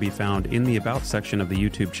link can be found in the About section of the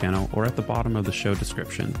YouTube channel or at the bottom of the show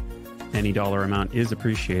description. Any dollar amount is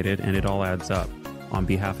appreciated, and it all adds up. On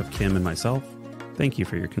behalf of Kim and myself, thank you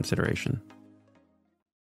for your consideration.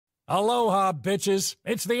 Aloha, bitches.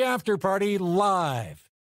 It's The After Party Live.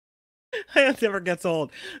 It never gets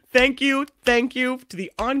old. Thank you to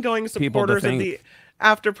the ongoing supporters of the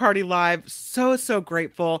After Party Live. So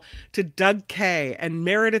grateful to Doug K and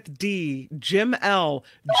Meredith D, Jim L,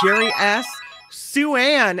 Jerry S, Sue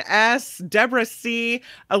Ann S, Deborah C,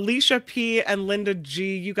 Alicia P, and Linda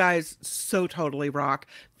G. You guys so totally rock.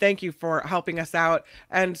 Thank you for helping us out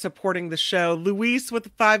and supporting the show. Luis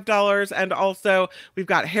with $5, and also we've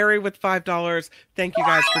got Harry with $5. Thank you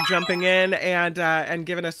guys for jumping in and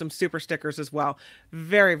giving us some super stickers as well.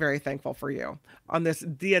 Very thankful for you on this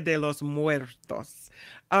Dia de los Muertos.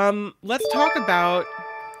 Let's talk about.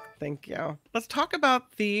 Thank you. Let's talk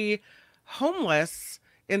about the homeless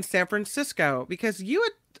in San Francisco, because you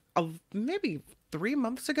had maybe 3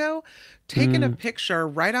 months ago taken a picture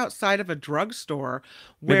right outside of a drugstore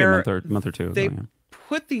where maybe a month or two they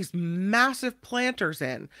put these massive planters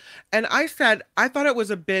in. And I said, I thought it was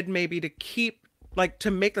a bid maybe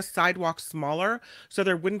to make the sidewalk smaller so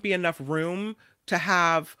there wouldn't be enough room to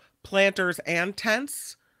have planters and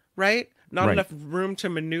tents, right? Not enough room to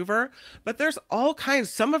maneuver, but there's all kinds.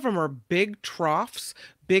 Some of them are big troughs,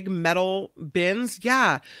 big metal bins.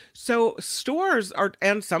 Yeah. So stores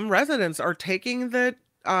and some residents are taking the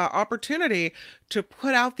opportunity to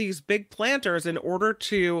put out these big planters in order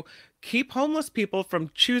to keep homeless people from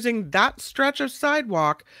choosing that stretch of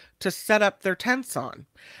sidewalk to set up their tents on.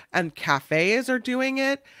 And cafes are doing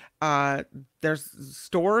it. There's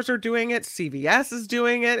stores are doing it. CVS is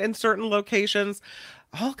doing it in certain locations.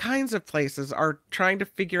 All kinds of places are trying to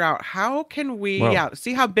figure out how can we,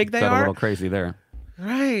 see how big they are? A little crazy there.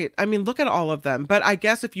 Right. I mean, look at all of them. But I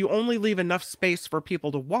guess if you only leave enough space for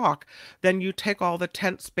people to walk, then you take all the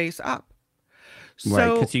tent space up.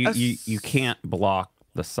 Right, because you can't block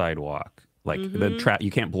the sidewalk. Like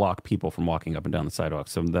you can't block people from walking up and down the sidewalk.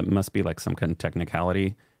 So that must be like some kind of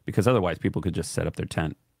technicality, because otherwise people could just set up their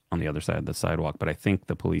tent on the other side of the sidewalk. But I think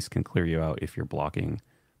the police can clear you out if you're blocking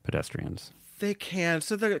pedestrians. They can.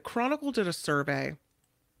 So the Chronicle did a survey,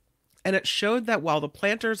 and it showed that while the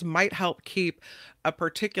planters might help keep a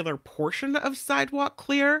particular portion of sidewalk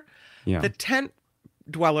clear, the tent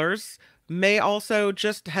dwellers may also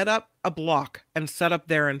just head up a block and set up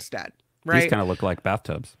there instead. Right? These kind of look like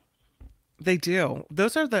bathtubs. They do.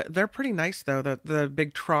 Those are they're pretty nice though. The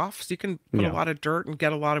big troughs, you can put a lot of dirt and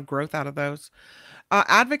get a lot of growth out of those.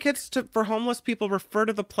 Advocates for homeless people refer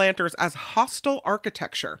to the planters as hostile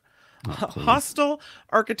architecture. Hostile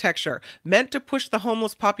architecture meant to push the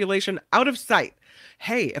homeless population out of sight.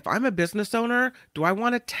 Hey, if I'm a business owner, do I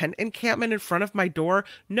want a tent encampment in front of my door?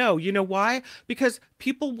 No. You know why? Because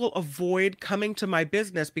people will avoid coming to my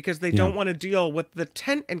business because they don't want to deal with the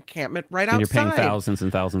tent encampment right outside. And you're paying thousands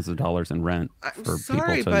and thousands of dollars in rent for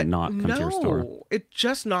people to not come to your store. It's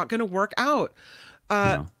just not going to work out.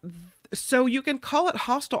 So you can call it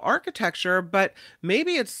hostile architecture, but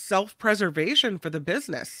maybe it's self-preservation for the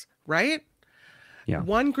business. Right? Yeah.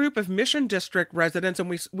 One group of Mission District residents,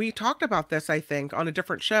 and we talked about this, I think, on a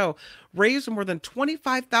different show, raised more than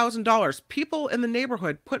 $25,000. People in the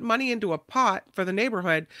neighborhood put money into a pot for the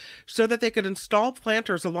neighborhood so that they could install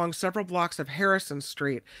planters along several blocks of Harrison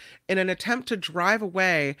Street in an attempt to drive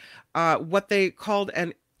away what they called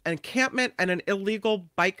an encampment and an illegal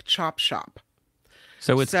bike chop shop.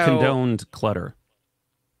 So it's condoned clutter.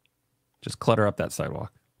 Just clutter up that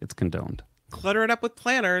sidewalk. It's condoned. Clutter it up with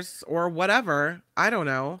planters or whatever. I don't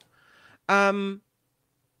know. And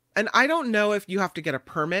I don't know if you have to get a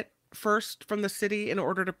permit first from the city in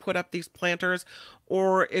order to put up these planters,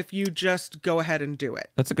 or if you just go ahead and do it.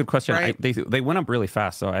 That's a good question. Right? They went up really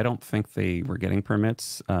fast, so I don't think they were getting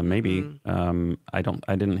permits. Maybe I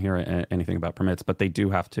didn't hear anything about permits, but they do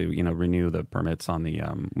have to renew the permits on the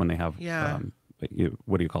when they have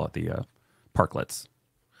what do you call it, the parklets,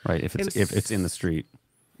 right? If it's in the street,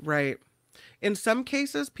 right. In some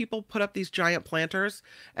cases, people put up these giant planters,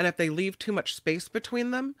 and if they leave too much space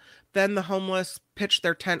between them, then the homeless pitch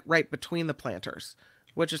their tent right between the planters,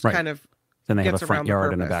 which is kind of then they have a front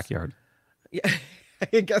yard and a backyard. Yeah,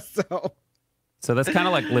 I guess so. So that's kind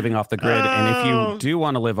of like living off the grid. And if you do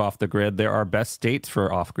want to live off the grid, there are best states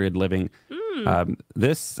for off-grid living.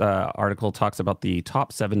 This article talks about the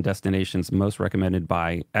top 7 destinations most recommended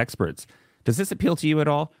by experts. Does this appeal to you at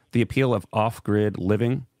all? The appeal of off-grid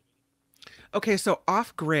living? Okay, so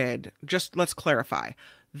off-grid, just let's clarify.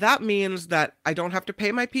 That means that I don't have to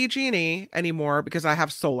pay my PG&E anymore because I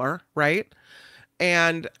have solar, right?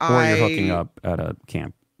 And or you're hooking up at a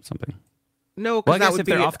camp, something. No, because that would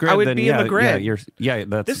be off-grid, I would be in the grid.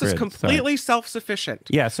 That's this grid, is completely self-sufficient.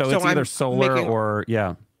 Yeah, so it's either solar or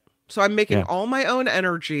So I'm making all my own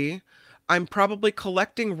energy. I'm probably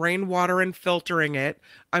collecting rainwater and filtering it.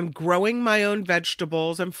 I'm growing my own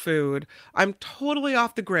vegetables and food. I'm totally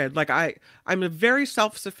off the grid. Like I'm very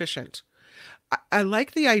self-sufficient. I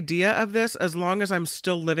like the idea of this as long as I'm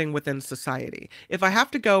still living within society. If I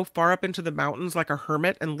have to go far up into the mountains like a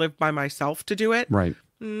hermit and live by myself to do it, right?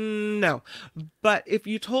 No. But if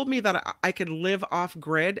you told me that I could live off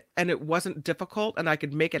grid and it wasn't difficult and I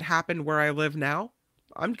could make it happen where I live now,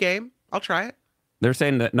 I'm game. I'll try it. They're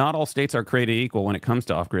saying that not all states are created equal when it comes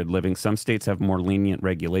to off-grid living. Some states have more lenient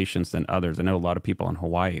regulations than others. I know a lot of people in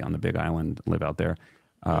Hawaii on the Big Island live out there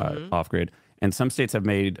off-grid. And some states have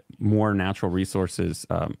made more natural resources,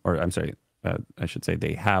 I should say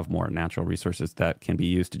they have more natural resources that can be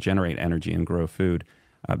used to generate energy and grow food.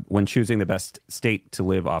 When choosing the best state to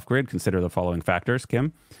live off-grid, consider the following factors,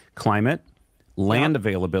 Kim: climate, land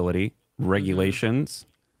availability, regulations,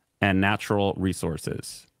 and natural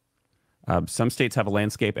resources. Some states have a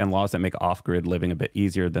landscape and laws that make off-grid living a bit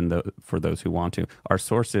easier than for those who want to. Our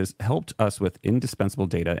sources helped us with indispensable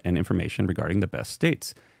data and information regarding the best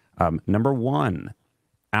states. Number 1,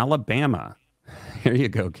 Alabama. Here you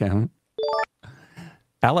go, Kim.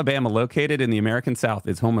 Alabama, located in the American South,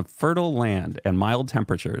 is home of fertile land and mild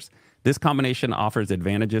temperatures. This combination offers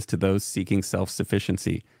advantages to those seeking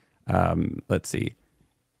self-sufficiency. Let's see.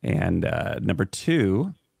 And number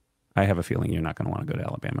 2, I have a feeling you're not going to want to go to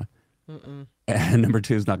Alabama. And number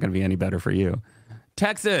 2 is not going to be any better for you.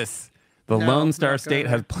 Texas, the Lone Star State,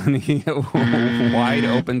 has plenty of wide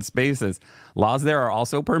open spaces. Laws there are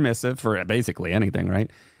also permissive for basically anything,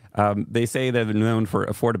 right? They say they're known for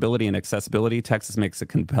affordability and accessibility. Texas makes a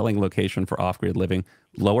compelling location for off-grid living.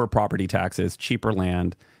 Lower property taxes, cheaper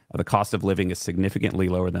land. The cost of living is significantly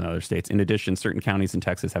lower than other states. In addition, certain counties in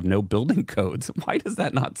Texas have no building codes. Why does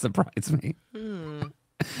that not surprise me?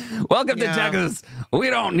 Welcome to Texas.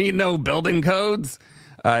 We don't need no building codes.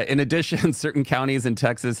 In addition, certain counties in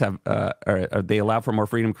Texas have they allow for more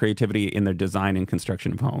freedom, creativity in their design and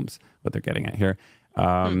construction of homes. What they're getting at here.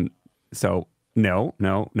 So no.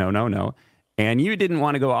 And you didn't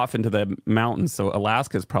want to go off into the mountains, so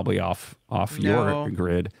Alaska's probly off your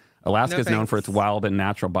grid. Alaska is known for its wild and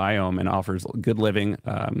natural biome and offers good living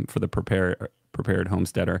for the prepared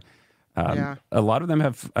homesteader. A lot of them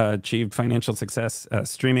have achieved financial success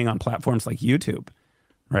streaming on platforms like YouTube,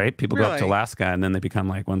 right? People go up to Alaska and then they become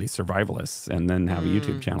like one of these survivalists and then have a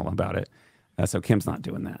YouTube channel about it. So Kim's not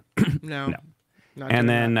doing that. No. And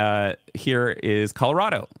then here is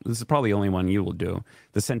Colorado. This is probably the only one you will do.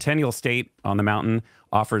 The Centennial State on the mountain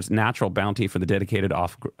offers natural bounty for the dedicated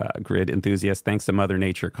off-grid enthusiasts. Thanks to Mother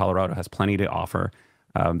Nature, Colorado has plenty to offer.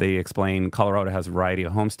 They explain Colorado has a variety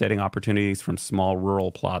of homesteading opportunities from small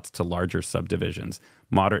rural plots to larger subdivisions.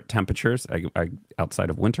 Moderate temperatures, outside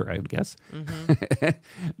of winter, I would guess,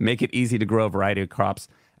 make it easy to grow a variety of crops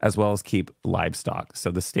as well as keep livestock.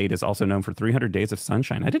 So the state is also known for 300 days of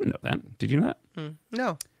sunshine. I didn't know that. Did you know that?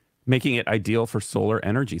 No. Making it ideal for solar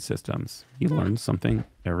energy systems. You learn something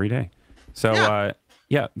every day. So, Yeah.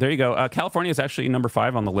 yeah, there you go. California is actually number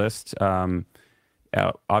 5 on the list.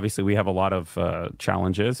 Obviously, we have a lot of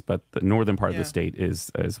challenges, but the northern part of the state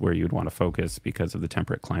is where you'd want to focus because of the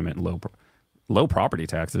temperate climate and low property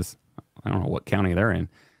taxes. I don't know what county they're in.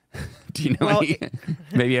 Do you know any?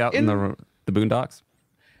 Maybe out in the boondocks?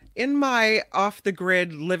 In my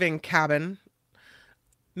off-the-grid living cabin,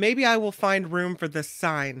 maybe I will find room for this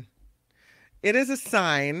sign. It is a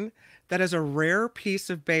sign that is a rare piece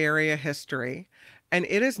of Bay Area history, and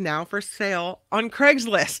it is now for sale on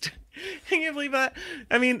Craigslist. Can you believe that?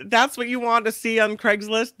 I mean, that's what you want to see on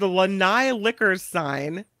Craigslist. The Lanai Liquors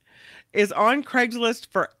sign is on Craigslist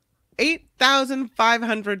for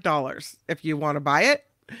 $8,500 if you want to buy it.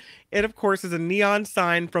 It, of course, is a neon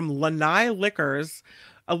sign from Lanai Liquors,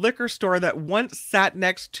 a liquor store that once sat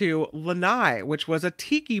next to Lanai, which was a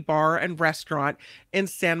tiki bar and restaurant in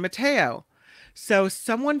San Mateo. So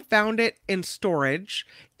someone found it in storage.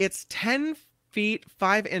 It's 10 feet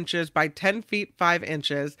 5 inches by 10 feet 5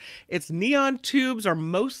 inches. Its neon tubes are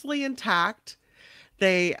mostly intact.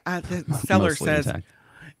 The seller says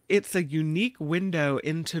it's a unique window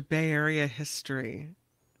into Bay Area history.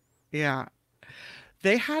 Yeah.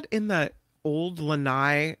 They had in the old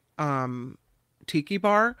Lanai tiki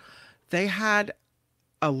bar, they had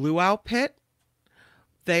a luau pit.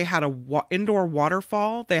 They had a indoor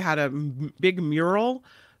waterfall. They had a big mural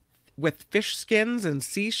with fish skins and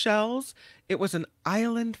seashells. It was an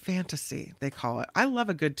island fantasy, they call it. I love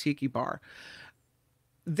a good tiki bar.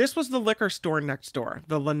 This was the liquor store next door,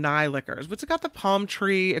 the Lanai Liquors. It's got the palm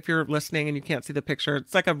tree, if you're listening and you can't see the picture.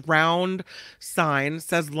 It's like a round sign,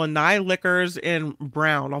 says Lanai Liquors in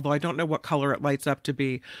brown, although I don't know what color it lights up to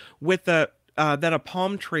be, with then a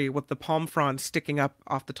palm tree with the palm fronds sticking up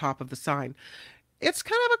off the top of the sign. It's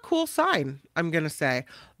kind of a cool sign, I'm going to say.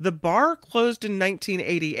 The bar closed in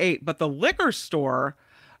 1988, but the liquor store,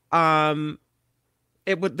 the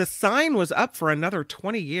sign was up for another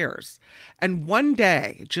 20 years. And one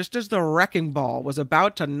day, just as the wrecking ball was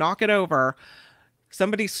about to knock it over,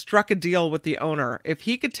 somebody struck a deal with the owner. If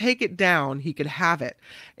he could take it down, he could have it.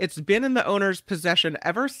 It's been in the owner's possession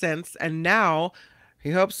ever since, and now he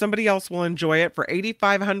hopes somebody else will enjoy it for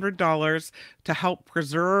 $8,500 to help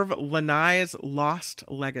preserve Lanai's lost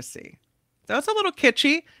legacy. So it's a little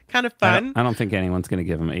kitschy, kind of fun. I don't think anyone's going to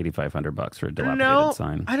give him $8,500 for a dilapidated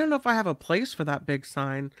sign. I don't know if I have a place for that big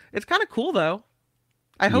sign. It's kind of cool, though.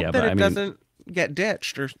 I hope that it doesn't get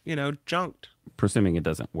ditched or, junked. Presuming it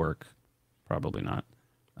doesn't work, probably not.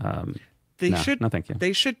 No, thank you.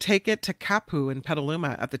 They should take it to Kapu in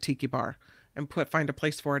Petaluma at the Tiki Bar and find a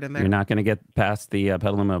place for it in there. You're not going to get past the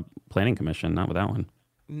Petaluma Planning Commission, not with that one.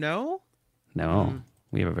 No? No.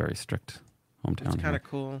 We have a very strict hometown. It's kind of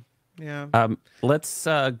cool. Yeah. Let's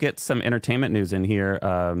get some entertainment news in here.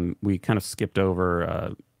 We kind of skipped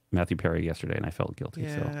over Matthew Perry yesterday, and I felt guilty.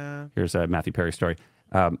 Yeah. So here's a Matthew Perry story.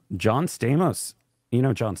 John Stamos. You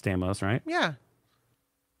know John Stamos, right? Yeah.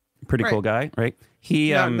 Pretty cool guy, right?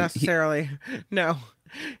 Not necessarily. No.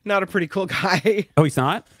 Not a pretty cool guy. Oh, he's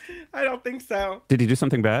not? I don't think so. Did he do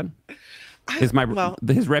something bad? Is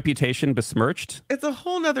his reputation besmirched? It's a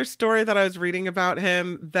whole nother story that I was reading about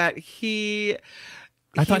him that I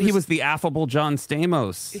thought he was the affable John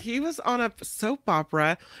Stamos. He was on a soap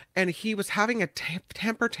opera and he was having a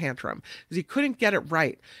temper tantrum because he couldn't get it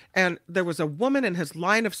right. And there was a woman in his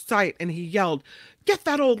line of sight and he yelled, "Get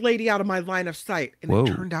that old lady out of my line of sight." And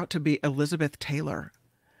it turned out to be Elizabeth Taylor.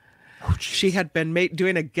 Oh, she had been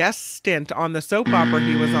doing a guest stint on the soap opera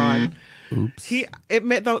he was on. Oops.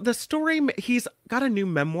 The story, he's got a new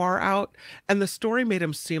memoir out, and the story made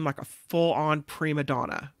him seem like a full-on prima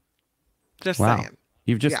donna. Just saying.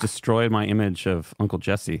 You've just destroyed my image of Uncle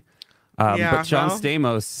Jesse. But John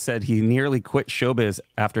Stamos said he nearly quit showbiz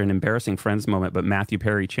after an embarrassing Friends moment, but Matthew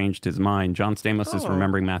Perry changed his mind. John Stamos is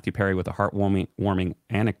remembering Matthew Perry with a heartwarming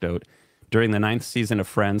anecdote. During the 9th season of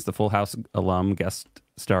Friends, the Full House alum guest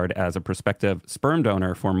starred as a prospective sperm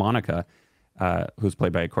donor for Monica, who's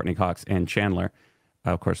played by Courtney Cox, and Chandler,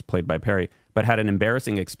 of course, played by Perry, but had an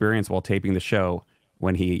embarrassing experience while taping the show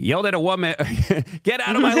when he yelled at a woman, "Get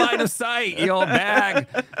out of my line of sight, you old bag."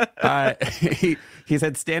 He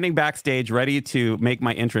said, standing backstage ready to make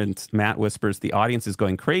my entrance, Matt whispers, "The audience is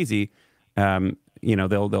going crazy.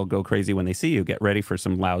 They'll go crazy when they see you. Get ready for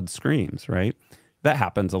some loud screams," right? That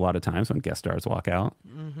happens a lot of times when guest stars walk out.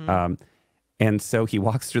 Mm-hmm. And so he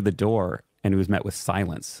walks through the door and he was met with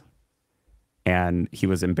silence. And he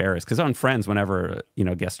was embarrassed because on Friends, whenever,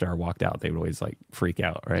 a guest star walked out, they would always freak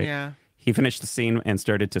out, right? Yeah. He finished the scene and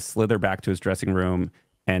started to slither back to his dressing room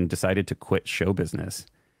and decided to quit show business.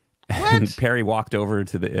 What? And Perry walked over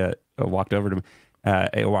to him.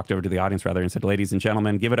 walked over to the audience rather and said, "Ladies and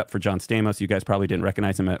gentlemen, give it up for John Stamos. You guys probably didn't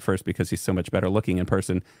recognize him at first because he's so much better looking in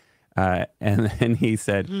person." And then he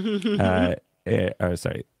said,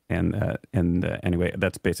 sorry. Anyway,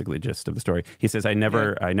 that's basically the gist of the story. He says, I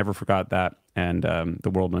never forgot that. And the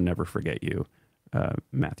world will never forget you,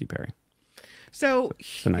 Matthew Perry. So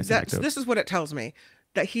nice this is what it tells me,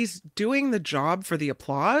 that he's doing the job for the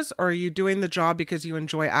applause, or are you doing the job because you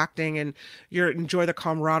enjoy acting and you enjoy the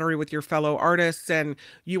camaraderie with your fellow artists and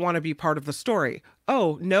you want to be part of the story?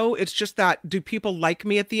 Oh, no, it's just that, do people like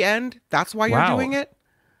me at the end? That's why you're doing it?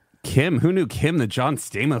 Kim, who knew Kim, the John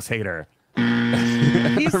Stamos hater?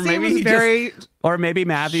 He seems very or maybe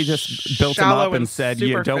Matthew just built him up and said,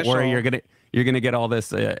 "Yeah, don't worry, you're gonna get all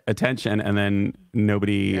this attention," and then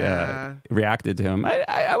nobody reacted to him.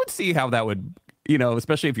 I would see how that would,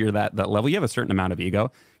 especially if you're that level, you have a certain amount of ego.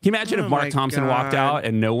 Can you imagine if Mark Thompson walked out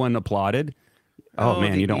and no one applauded? Oh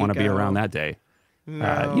man, you don't want to be around that day.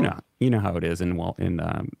 No. You know how it is in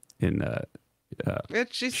it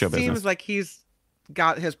just show seems business. like he's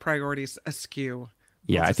got his priorities askew.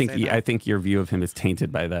 Yeah, Let's I think your view of him is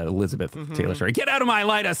tainted by the Elizabeth Taylor story. Get out of my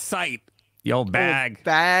line of sight, you old bag. Old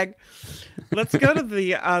bag. Let's go to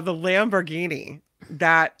the Lamborghini.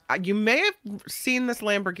 That you may have seen this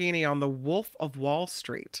Lamborghini on The Wolf of Wall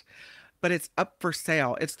Street, but it's up for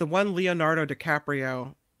sale. It's the one Leonardo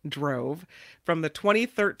DiCaprio drove from the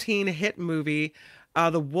 2013 hit movie,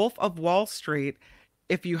 The Wolf of Wall Street.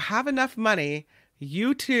 If you have enough money,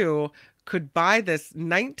 you too could buy this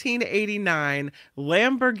 1989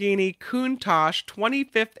 Lamborghini Countach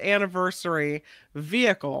 25th anniversary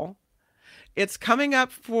vehicle. It's coming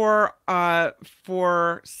up for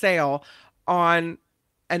sale on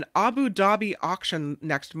an Abu Dhabi auction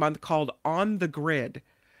next month called On the Grid.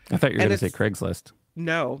 I thought you were going to say Craigslist.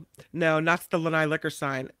 No, that's the Lanai liquor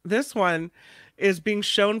sign. This one is being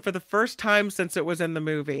shown for the first time since it was in the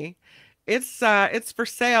movie. It's for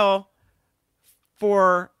sale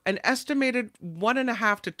for an estimated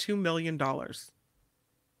 $1.5 to $2 million.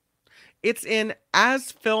 It's in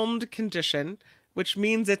as filmed condition, which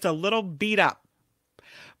means it's a little beat up.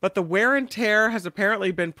 But the wear and tear has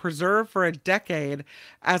apparently been preserved for a decade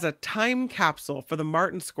as a time capsule for the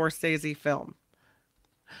Martin Scorsese film.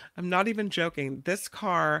 I'm not even joking. This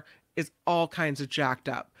car is all kinds of jacked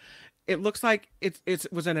up. It looks like it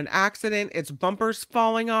was in an accident. Its bumper's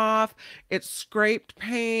falling off. It's scraped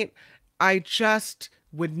paint. I just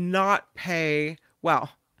would not pay.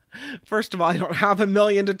 Well, first of all, I don't have $1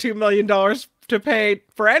 million to $2 million to pay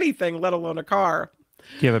for anything, let alone a car.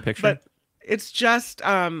 Do you have a picture? But it's just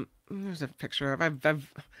there's a picture of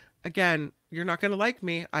I've again, you're not going to like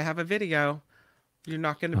me. I have a video. You're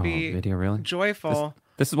not going to be video, really? Joyful.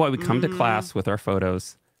 This is why we come to class with our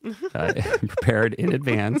photos prepared in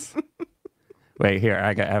advance. Wait, here,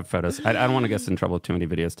 I have photos. I don't want to get in trouble with too many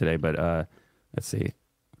videos today, but let's see.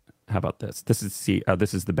 How about this? This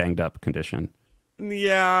is the banged up condition.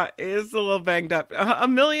 Yeah, it's a little banged up.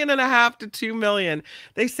 $1.5 million to $2 million.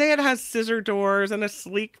 They say it has scissor doors and a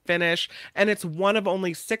sleek finish, and it's one of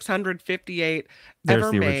only 658 There's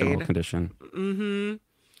ever the made. original condition. Mm-hmm.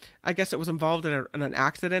 I guess it was involved in an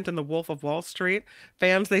accident in The Wolf of Wall Street.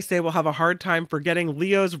 Fans, they say, will have a hard time forgetting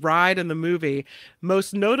Leo's ride in the movie.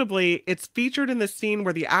 Most notably, it's featured in the scene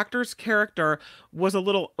where the actor's character was a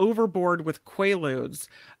little overboard with Quaaludes.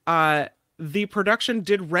 The production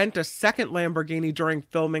did rent a second Lamborghini during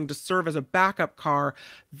filming to serve as a backup car.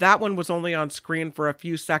 That one was only on screen for a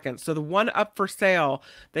few seconds. So the one up for sale,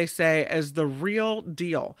 they say, is the real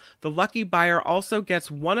deal. The lucky buyer also gets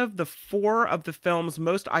one of the 4 of the film's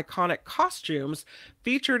most iconic costumes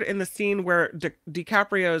featured in the scene where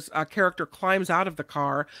DiCaprio's character climbs out of the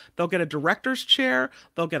car. They'll get a director's chair.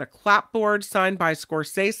 They'll get a clapboard signed by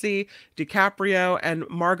Scorsese, DiCaprio, and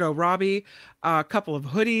Margot Robbie. A couple of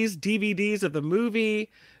hoodies, DVDs of the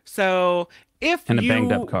movie. So if and a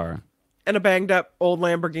banged up car. And a banged up old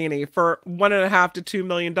Lamborghini for $1.5 to $2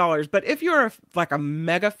 million. But if you're like a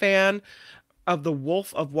mega fan of The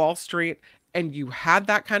Wolf of Wall Street and you had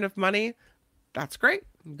that kind of money, that's great.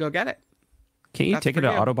 Go get it. Can't you take it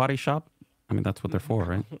to you. Auto Body Shop? I mean, that's what they're for,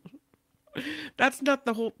 right? That's not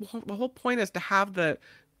the whole point is to have the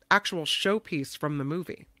actual showpiece from the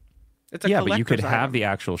movie. It's a but you could collector's have item. the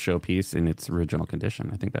actual showpiece in its original condition.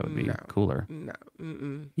 I think that would be cooler. No.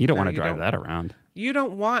 You don't want to drive that around. You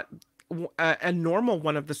don't want a normal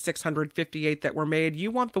one of the 658 that were made.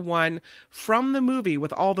 You want the one from the movie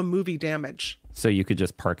with all the movie damage. So you could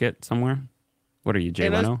just park it somewhere? What are you, Jay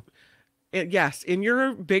Leno? Yes, in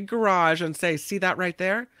your big garage and say, see that right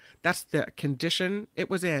there? That's the condition it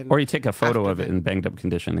was in. Or you take a photo of it in banged up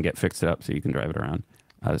condition and get fixed up so you can drive it around.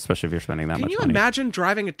 especially if you're spending that Can much you money. imagine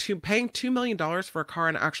paying $2 million for a car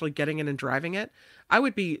and actually getting in and driving it? I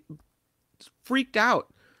would be freaked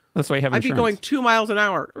out. That's why you have I'd insurance. be going 2 miles an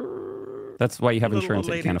hour. That's why you have Little insurance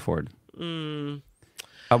old that you lady. can't afford.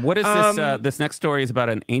 What is this? This next story is about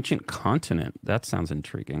an ancient continent. That sounds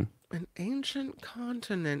intriguing. An ancient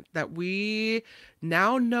continent that we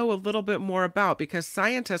now know a little bit more about because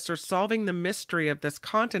scientists are solving the mystery of this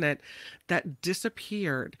continent that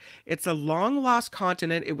disappeared. It's a long lost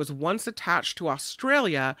continent. It was once attached to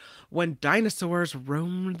Australia when dinosaurs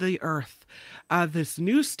roamed the earth. This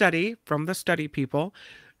new study from the study people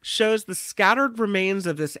shows the scattered remains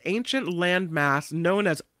of this ancient landmass known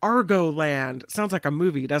as Argoland. Sounds like a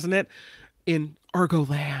movie, doesn't it? In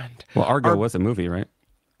Argoland. Well, Argo was a movie, right?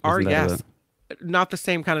 Wasn't that Yes. Not the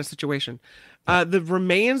same kind of situation. The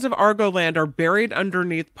remains of Argoland are buried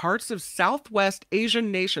underneath parts of Southwest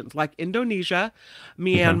Asian nations like Indonesia,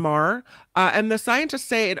 Myanmar, and the scientists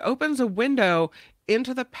say it opens a window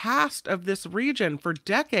into the past of this region. For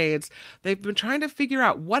decades, they've been trying to figure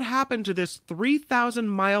out what happened to this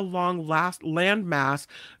 3,000-mile long landmass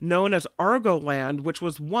known as Argoland, which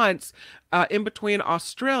was once in between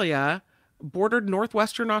Australia, bordered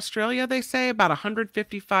northwestern Australia, they say, about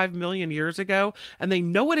 155 million years ago. And they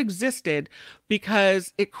know it existed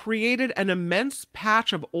because it created an immense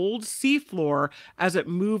patch of old seafloor as it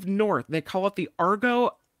moved north. They call it the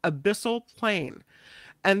Argo Abyssal Plain.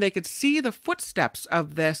 And they could see the footsteps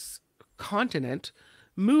of this continent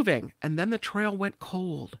moving. And then the trail went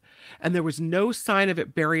cold. And there was no sign of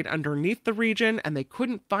it buried underneath the region, and they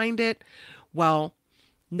couldn't find it. Well,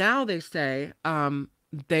 now they say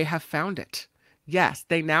they have found it. Yes,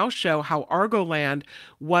 they now show how Argoland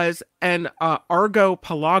was an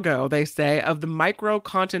archipelago, they say, of the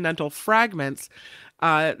microcontinental fragments.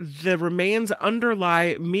 The remains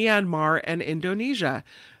underlie Myanmar and Indonesia.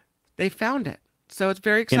 They found it. So it's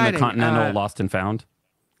very exciting. In the Continental Lost and Found?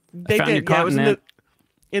 They found did. your Yeah, it was continent.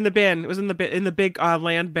 in the bin. It was in the big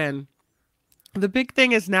land bin. The big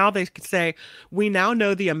thing is now they could say, we now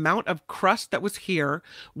know the amount of crust that was here.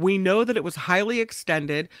 We know that it was highly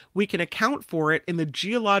extended. We can account for it in the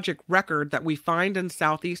geologic record that we find in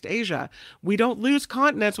Southeast Asia. We don't lose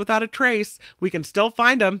continents without a trace. We can still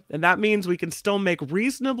find them, and that means we can still make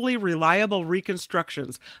reasonably reliable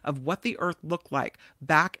reconstructions of what the Earth looked like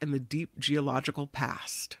back in the deep geological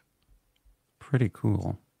past. Pretty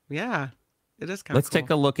cool. Yeah, it is kind of Let's cool. take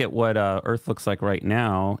a look at what Earth looks like right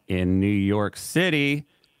now in New York City.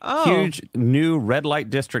 Oh. Huge new red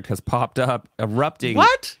light district has popped up, erupting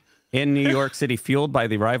What? in New York City, fueled by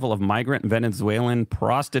the arrival of migrant Venezuelan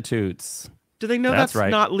prostitutes. Do they know That's that's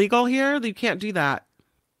right. not legal here? You can't do that.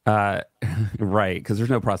 Right, because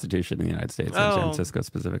there's no prostitution in the United States, in San Oh, Francisco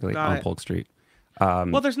specifically, got on it. Polk Street.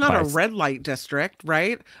 Well, there's not a red light district,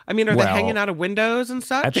 right? I mean, are they Well, hanging out of windows and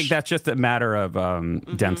such? I think that's just a matter of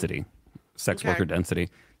density, sex worker density.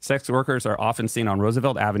 Sex workers are often seen on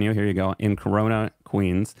Roosevelt Avenue, here you go, in Corona,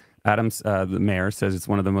 Queens. Adams, the mayor, says it's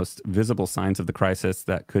one of the most visible signs of the crisis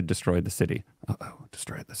that could destroy the city.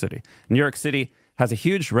 Destroy the city. New York City has a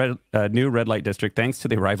huge new red light district thanks to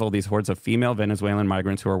the arrival of these hordes of female Venezuelan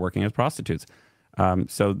migrants who are working as prostitutes.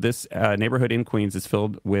 So this neighborhood in Queens is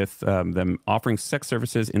filled with them offering sex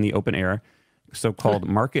services in the open air, so-called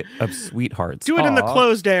Market of Sweethearts. Do it in the Aw.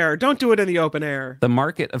 closed air. Don't do it in the open air. The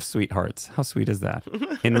Market of Sweethearts. How sweet is that?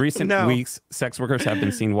 In recent No. weeks, sex workers have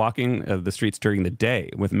been seen walking the streets during the day,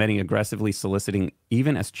 with many aggressively soliciting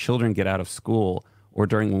even as children get out of school or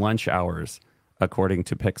during lunch hours, according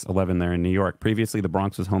to Pix 11 there in New York. Previously, the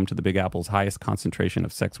Bronx was home to the Big Apple's highest concentration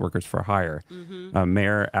of sex workers for hire.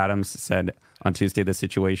 Mayor Adams said on Tuesday the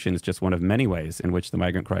situation is just one of many ways in which the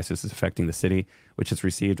migrant crisis is affecting the city, which has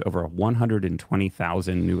received over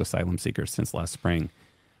 120,000 new asylum seekers since last spring.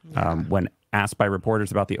 When asked by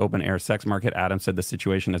reporters about the open-air sex market, Adams said the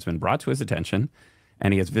situation has been brought to his attention,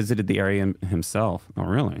 and he has visited the area himself. Oh,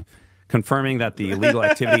 really? Confirming that the illegal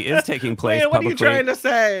activity is taking place Wait, what are you publicly trying to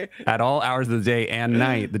say? at all hours of the day and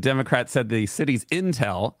night. The Democrats said the city's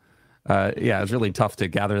intel, it's really tough to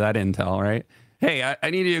gather that intel, right? Hey, I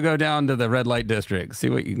need you to go down to the red light district, see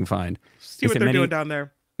what you can find. See He what said they're doing down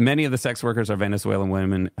there. Many of the sex workers are Venezuelan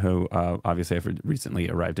women who obviously have recently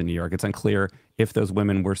arrived in New York. It's unclear if those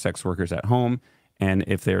women were sex workers at home and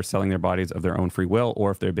if they're selling their bodies of their own free will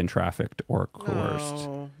or if they've been trafficked or coerced.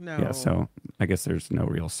 No. Yeah, so I guess there's no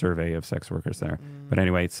real survey of sex workers there. But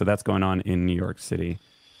anyway, so that's going on in New York City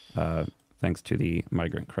thanks to the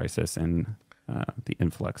migrant crisis and the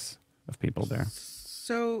influx of people there.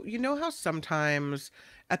 So, you know how sometimes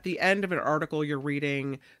at the end of an article you're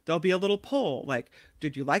reading, there'll be a little poll like,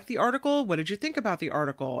 did you like the article? What did you think about the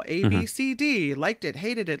article? A, B, C, D, liked it,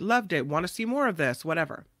 hated it, loved it, want to see more of this,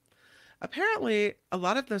 whatever. Apparently, a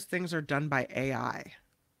lot of those things are done by AI.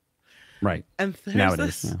 Right. And there's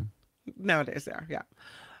Nowadays, this, yeah. nowadays there, yeah.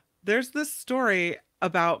 There's this story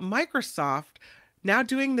about Microsoft now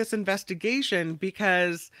doing this investigation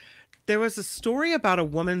because there was a story about a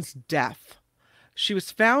woman's death. She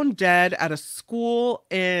was found dead at a school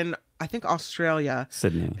in, I think, Australia.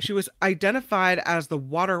 Sydney. She was identified as the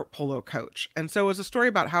water polo coach. And so it was a story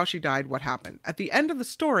about how she died, what happened. At the end of the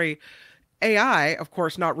story, AI, of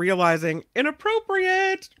course, not realizing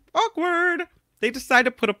inappropriate, awkward, they decide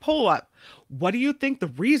to put a poll up. What do you think the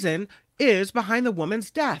reason is behind the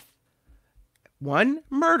woman's death? 1,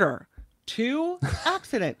 murder. 2,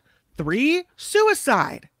 accident. 3,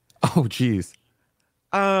 suicide. Oh, geez.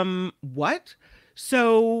 What?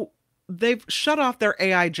 So they've shut off their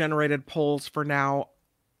AI generated polls for now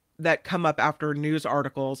that come up after news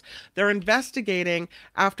articles. They're investigating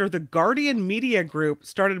after the Guardian Media Group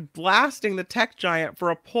started blasting the tech giant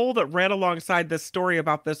for a poll that ran alongside this story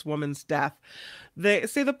about this woman's death. They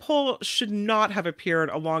say the poll should not have appeared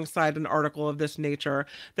alongside an article of this nature.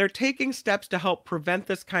 They're taking steps to help prevent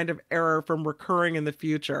this kind of error from recurring in the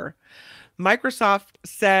future. Microsoft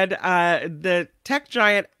said the tech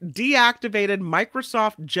giant deactivated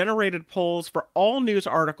Microsoft-generated polls for all news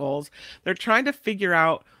articles. They're trying to figure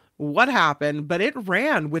out what happened, but it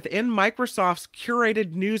ran within Microsoft's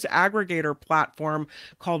curated news aggregator platform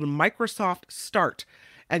called Microsoft Start.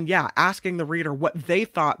 And yeah, asking the reader what they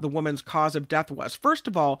thought the woman's cause of death was. First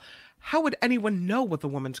of all, how would anyone know what the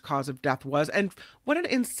woman's cause of death was? And what an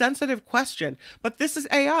insensitive question. But this is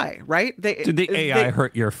AI, right? Did the AI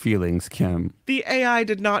hurt your feelings, Kim? The AI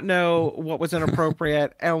did not know what was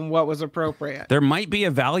inappropriate and what was appropriate. There might be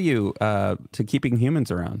a value to keeping humans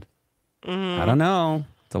around. I don't know.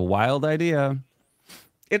 It's a wild idea.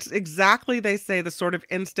 It's exactly, they say, the sort of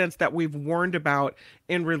instance that we've warned about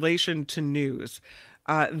in relation to news.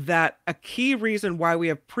 That a key reason why we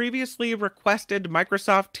have previously requested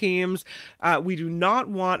Microsoft Teams, we do not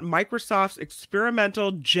want Microsoft's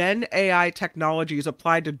experimental Gen AI technologies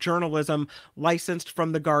applied to journalism licensed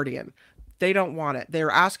from The Guardian. They don't want it. They're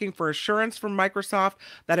asking for assurance from Microsoft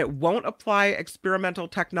that it won't apply experimental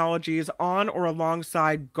technologies on or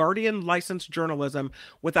alongside Guardian licensed journalism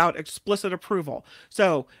without explicit approval.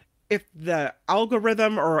 So if the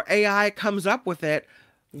algorithm or AI comes up with it,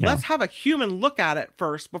 let's have a human look at it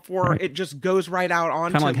first before it just goes right out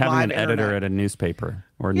onto kind of like having live an editor internet. at a newspaper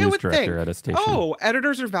or a news director at a station. Oh,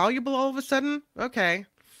 editors are valuable all of a sudden? Okay.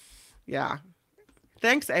 Yeah.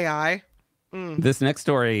 Thanks, AI. This next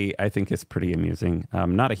story, I think, is pretty amusing.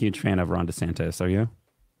 I'm not a huge fan of Ron DeSantis. Are you?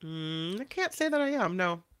 I can't say that I am,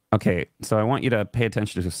 no. Okay, so I want you to pay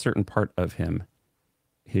attention to a certain part of him.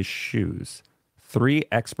 His shoes. 3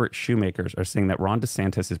 expert shoemakers are saying that Ron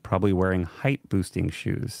DeSantis is probably wearing height-boosting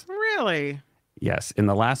shoes. Really? Yes. In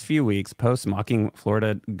the last few weeks, posts mocking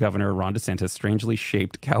Florida Governor Ron DeSantis' strangely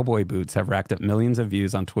shaped cowboy boots have racked up millions of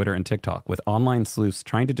views on Twitter and TikTok, with online sleuths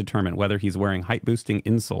trying to determine whether he's wearing height-boosting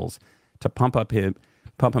insoles to pump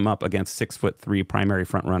him up against 6'3" primary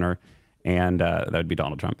frontrunner, and that would be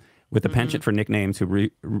Donald Trump, with a penchant for nicknames who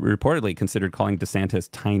reportedly considered calling DeSantis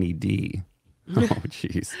Tiny D. Oh,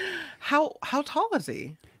 jeez. How tall is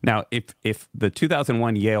he? Now, if the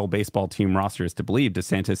 2001 Yale baseball team roster is to believe,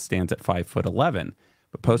 DeSantis stands at 5'11",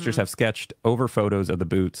 but posters have sketched over photos of the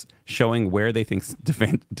boots showing where they think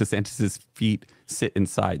DeSantis's feet sit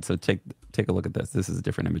inside. So take a look at this. This is a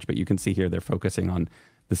different image, but you can see here they're focusing on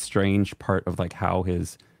the strange part of like how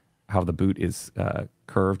the boot is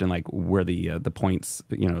curved and like where the points,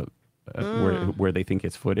 where they think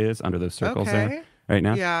his foot is under those circles there. Right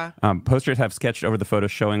now, yeah. Posters have sketched over the photo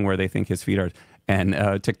showing where they think his feet are,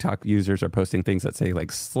 and TikTok users are posting things that say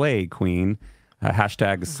like "Slay Queen,"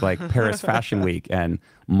 hashtags like Paris Fashion Week and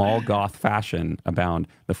Mall Goth Fashion abound.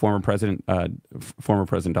 The former president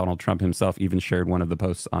Donald Trump himself even shared one of the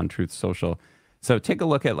posts on Truth Social. So take a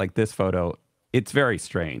look at like this photo. It's very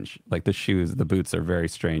strange. Like the shoes, the boots are very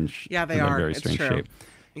strange. Yeah, they are. Very it's strange true. shape.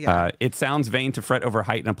 Yeah. It sounds vain to fret over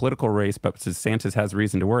height in a political race, but DeSantis has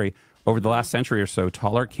reason to worry. Over the last century or so,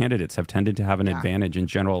 taller candidates have tended to have an advantage in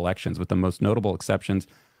general elections, with the most notable exceptions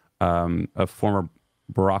of former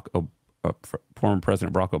President Barack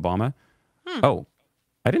Obama. Oh,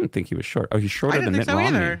 I didn't think he was short. Oh, he's shorter than Mitt Romney.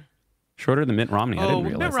 Either. Shorter than Mitt Romney. I didn't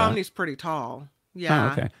realize Mitt Romney's pretty tall. Yeah.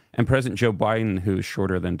 Oh, okay. And President Joe Biden, who's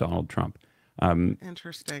shorter than Donald Trump.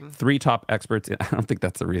 Interesting. 3 top experts. I don't think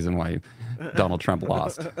that's the reason why Donald Trump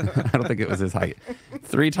lost. I don't think it was his height.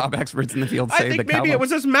 3 top experts in the field say I think maybe it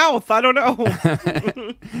was his mouth. I don't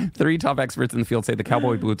know. 3 top experts in the field say the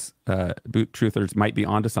cowboy boot truthers might be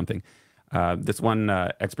onto something. This one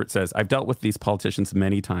expert says, "I've dealt with these politicians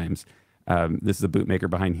many times." This is the bootmaker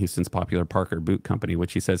behind Houston's popular Parker Boot Company,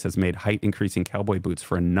 which he says has made height-increasing cowboy boots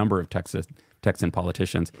for a number of Texan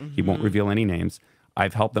politicians. He won't reveal any names.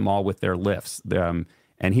 I've helped them all with their lifts.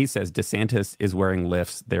 And he says DeSantis is wearing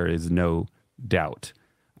lifts. There is no doubt.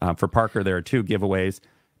 For Parker, there are 2 giveaways.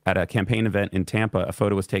 At a campaign event in Tampa, a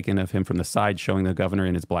photo was taken of him from the side showing the governor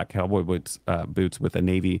in his black cowboy boots with a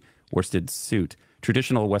navy worsted suit.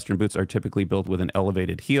 Traditional Western boots are typically built with an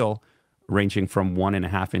elevated heel, ranging from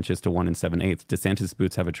 1.5 inches to 1 7/8. DeSantis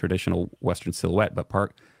boots have a traditional Western silhouette,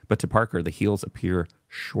 but to Parker, the heels appear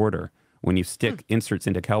shorter. When you stick inserts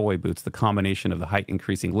into cowboy boots, the combination of the height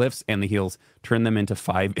increasing lifts and the heels turn them into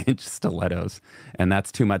 5-inch stilettos. And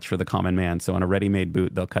that's too much for the common man. So on a ready-made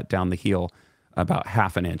boot, they'll cut down the heel about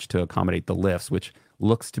 1/2 inch to accommodate the lifts, which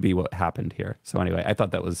looks to be what happened here. So anyway, I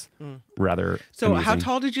thought that was rather So amusing. how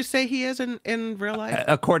tall did you say he is in real life?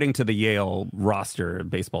 According to the Yale roster,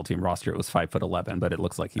 baseball team roster, it was 5'11", but it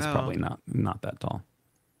looks like he's probably not that tall.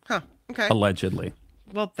 Huh. Okay. Allegedly.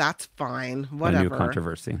 Well, that's fine. A Whatever. new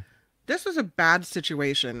controversy. This was a bad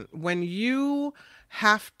situation when you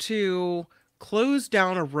have to close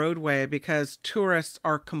down a roadway because tourists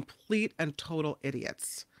are complete and total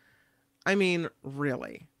idiots. I mean,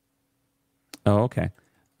 really. Oh, okay.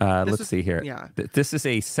 Let's is- see here. yeah. This is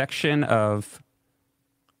a section of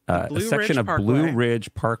Blue Ridge Blue Parkway.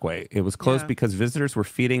 Ridge Parkway. It was closed Yeah. because visitors were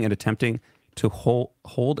feeding and attempting to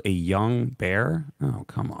hold a young bear. Oh,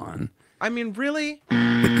 come on. I mean, really?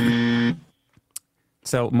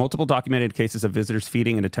 So, multiple documented cases of visitors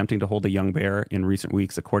feeding and attempting to hold a young bear in recent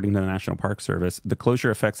weeks, according to the National Park Service. The closure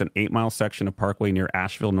affects an 8-mile section of parkway near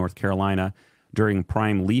Asheville, North Carolina, during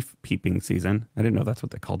prime leaf peeping season. I didn't know that's what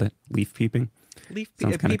they called it. Leaf peeping. Leaf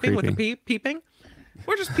Sounds kinda peeping with a creepy. peeping?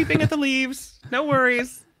 We're just peeping at the leaves. No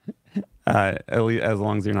worries. As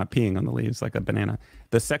long as you're not peeing on the leaves like a banana.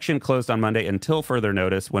 The section closed on Monday until further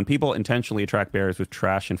notice. When people intentionally attract bears with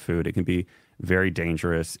trash and food, it can be very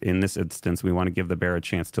dangerous. In this instance, we want to give the bear a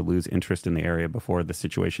chance to lose interest in the area before the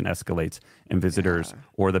situation escalates and visitors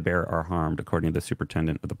or the bear are harmed, according to the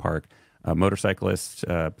superintendent of the park. A motorcyclist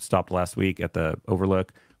stopped last week at the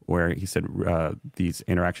Overlook where he said these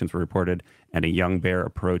interactions were reported and a young bear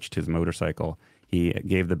approached his motorcycle. He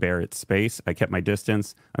gave the bear its space. I kept my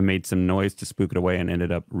distance. I made some noise to spook it away and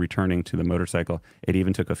ended up returning to the motorcycle. It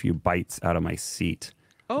even took a few bites out of my seat.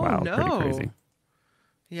 Oh, wow, no. pretty crazy.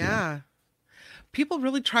 Yeah. People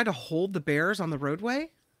really try to hold the bears on the roadway?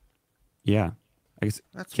 Yeah. I guess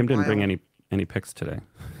That's Kim didn't bring wild. any pics today.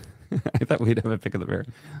 I thought we'd have a pic of the bear.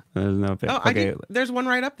 There's no pic. Oh, Okay. there's one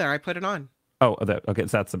right up there. I put it on. Oh, okay.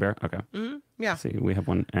 So that's the bear. Okay. Yeah. See, we have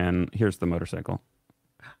one, and here's the motorcycle.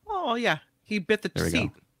 Oh, yeah. He bit the There we go.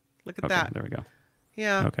 seat. Look at Okay, that. there we go.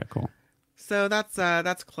 Yeah. Okay, cool. So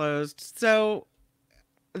that's closed. So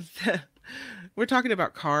we're talking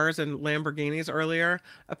about cars and Lamborghinis earlier.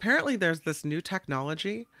 Apparently there's this new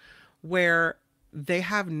technology where they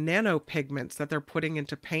have nanopigments that they're putting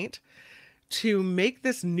into paint to make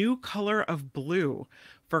this new color of blue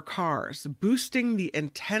for cars, boosting the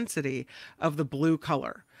intensity of the blue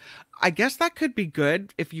color. I guess that could be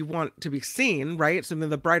good if you want to be seen, right? So then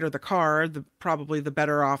the brighter the car, probably the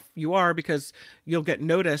better off you are because you'll get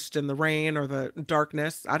noticed in the rain or the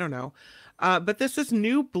darkness. I don't know. But this is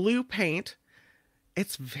new blue paint.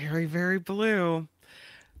 It's very, very blue.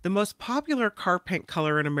 The most popular car paint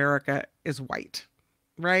color in America is white,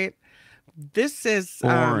 right? This is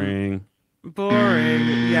Boring.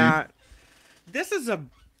 boring. Yeah. This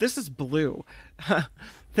is blue.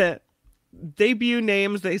 The debut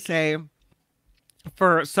names they say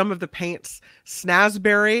for some of the paints: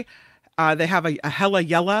 Snazberry. They have a Hella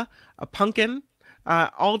Yella, a pumpkin.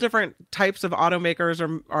 All different types of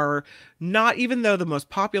automakers are not, even though the most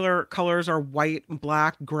popular colors are white,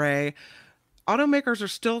 black, gray, automakers are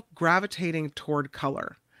still gravitating toward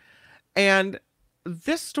color. And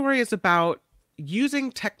this story is about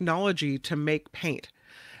using technology to make paint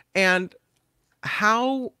and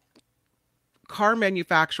how car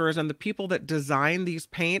manufacturers and the people that design these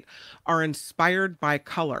paint are inspired by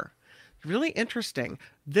color. Really interesting.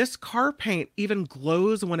 This car paint even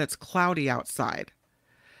glows when it's cloudy outside.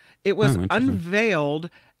 It was unveiled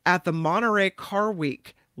at the Monterey Car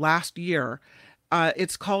Week last year.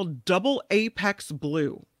 It's called Double Apex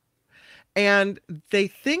Blue. And they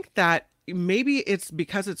think that maybe it's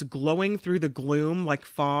because it's glowing through the gloom like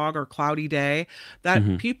fog or cloudy day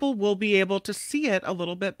that people will be able to see it a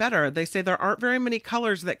little bit better. They say there aren't very many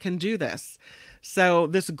colors that can do this. So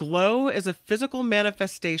this glow is a physical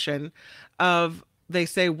manifestation of, they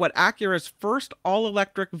say, what Acura's first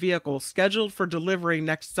all-electric vehicle scheduled for delivery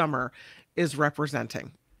next summer is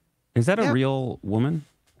representing. Is that a real woman?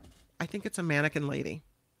 I think it's a mannequin lady.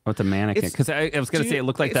 Oh, it's a mannequin. Because I was going to say it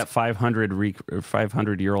looked like that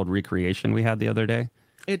 500-year-old recreation we had the other day.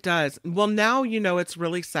 It does. Well, now it's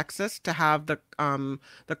really sexist to have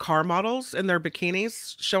the car models in their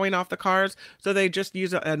bikinis showing off the cars, so they just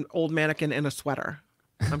use an old mannequin in a sweater.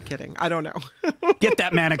 I'm kidding. I don't know. Get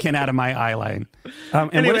that mannequin out of my eye line.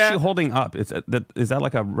 And anyway, what is she holding up? Is that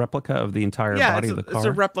like a replica of the entire body of the car? It's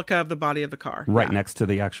a replica of the body of the car. Right next to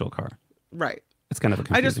the actual car. Right. It's kind of a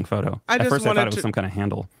confusing photo. At first, I thought it was some kind of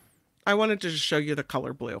handle. I wanted to just show you the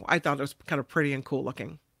color blue. I thought it was kind of pretty and cool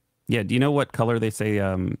looking. Yeah. Do you know what color they say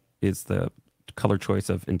is the color choice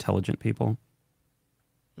of intelligent people?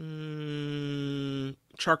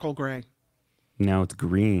 Charcoal gray. No, it's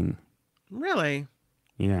green. Really?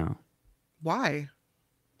 Yeah. Why?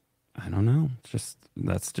 I don't know.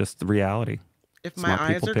 That's just the reality. If my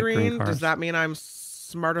eyes are green, does that mean I'm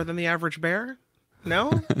smarter than the average bear?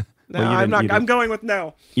 No? No, well, I'm not. I'm going with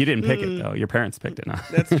no. You didn't pick it, though. Your parents picked it. No.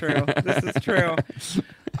 That's true. This is true.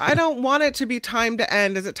 I don't want it to be time to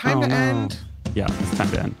end. Is it time to end? Yeah, it's time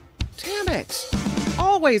to end. Damn it.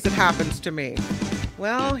 Always it happens to me.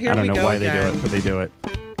 Well, here we go. I don't know why again. they do it, but they do it.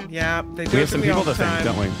 Yeah, they do we it have some people to thank,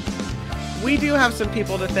 don't we? We do have some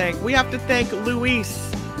people to thank. We have to thank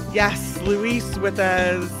Luis. Yes, Luis with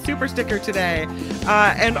a super sticker today.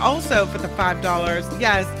 And also for the $5.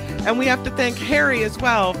 Yes. And we have to thank Harry as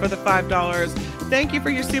well for the $5. Thank you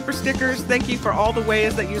for your super stickers. Thank you for all the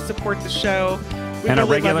ways that you support the show. And our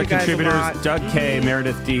regular contributors, Doug K.,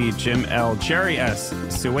 Meredith D., Jim L., Jerry S.,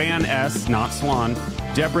 Suanne S., not Swan,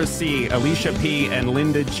 Deborah C., Alicia P., and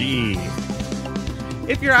Linda G.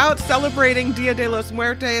 If you're out celebrating Dia de los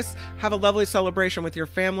Muertos, have a lovely celebration with your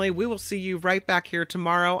family. We will see you right back here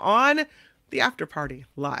tomorrow on The After Party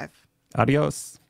Live. Adios.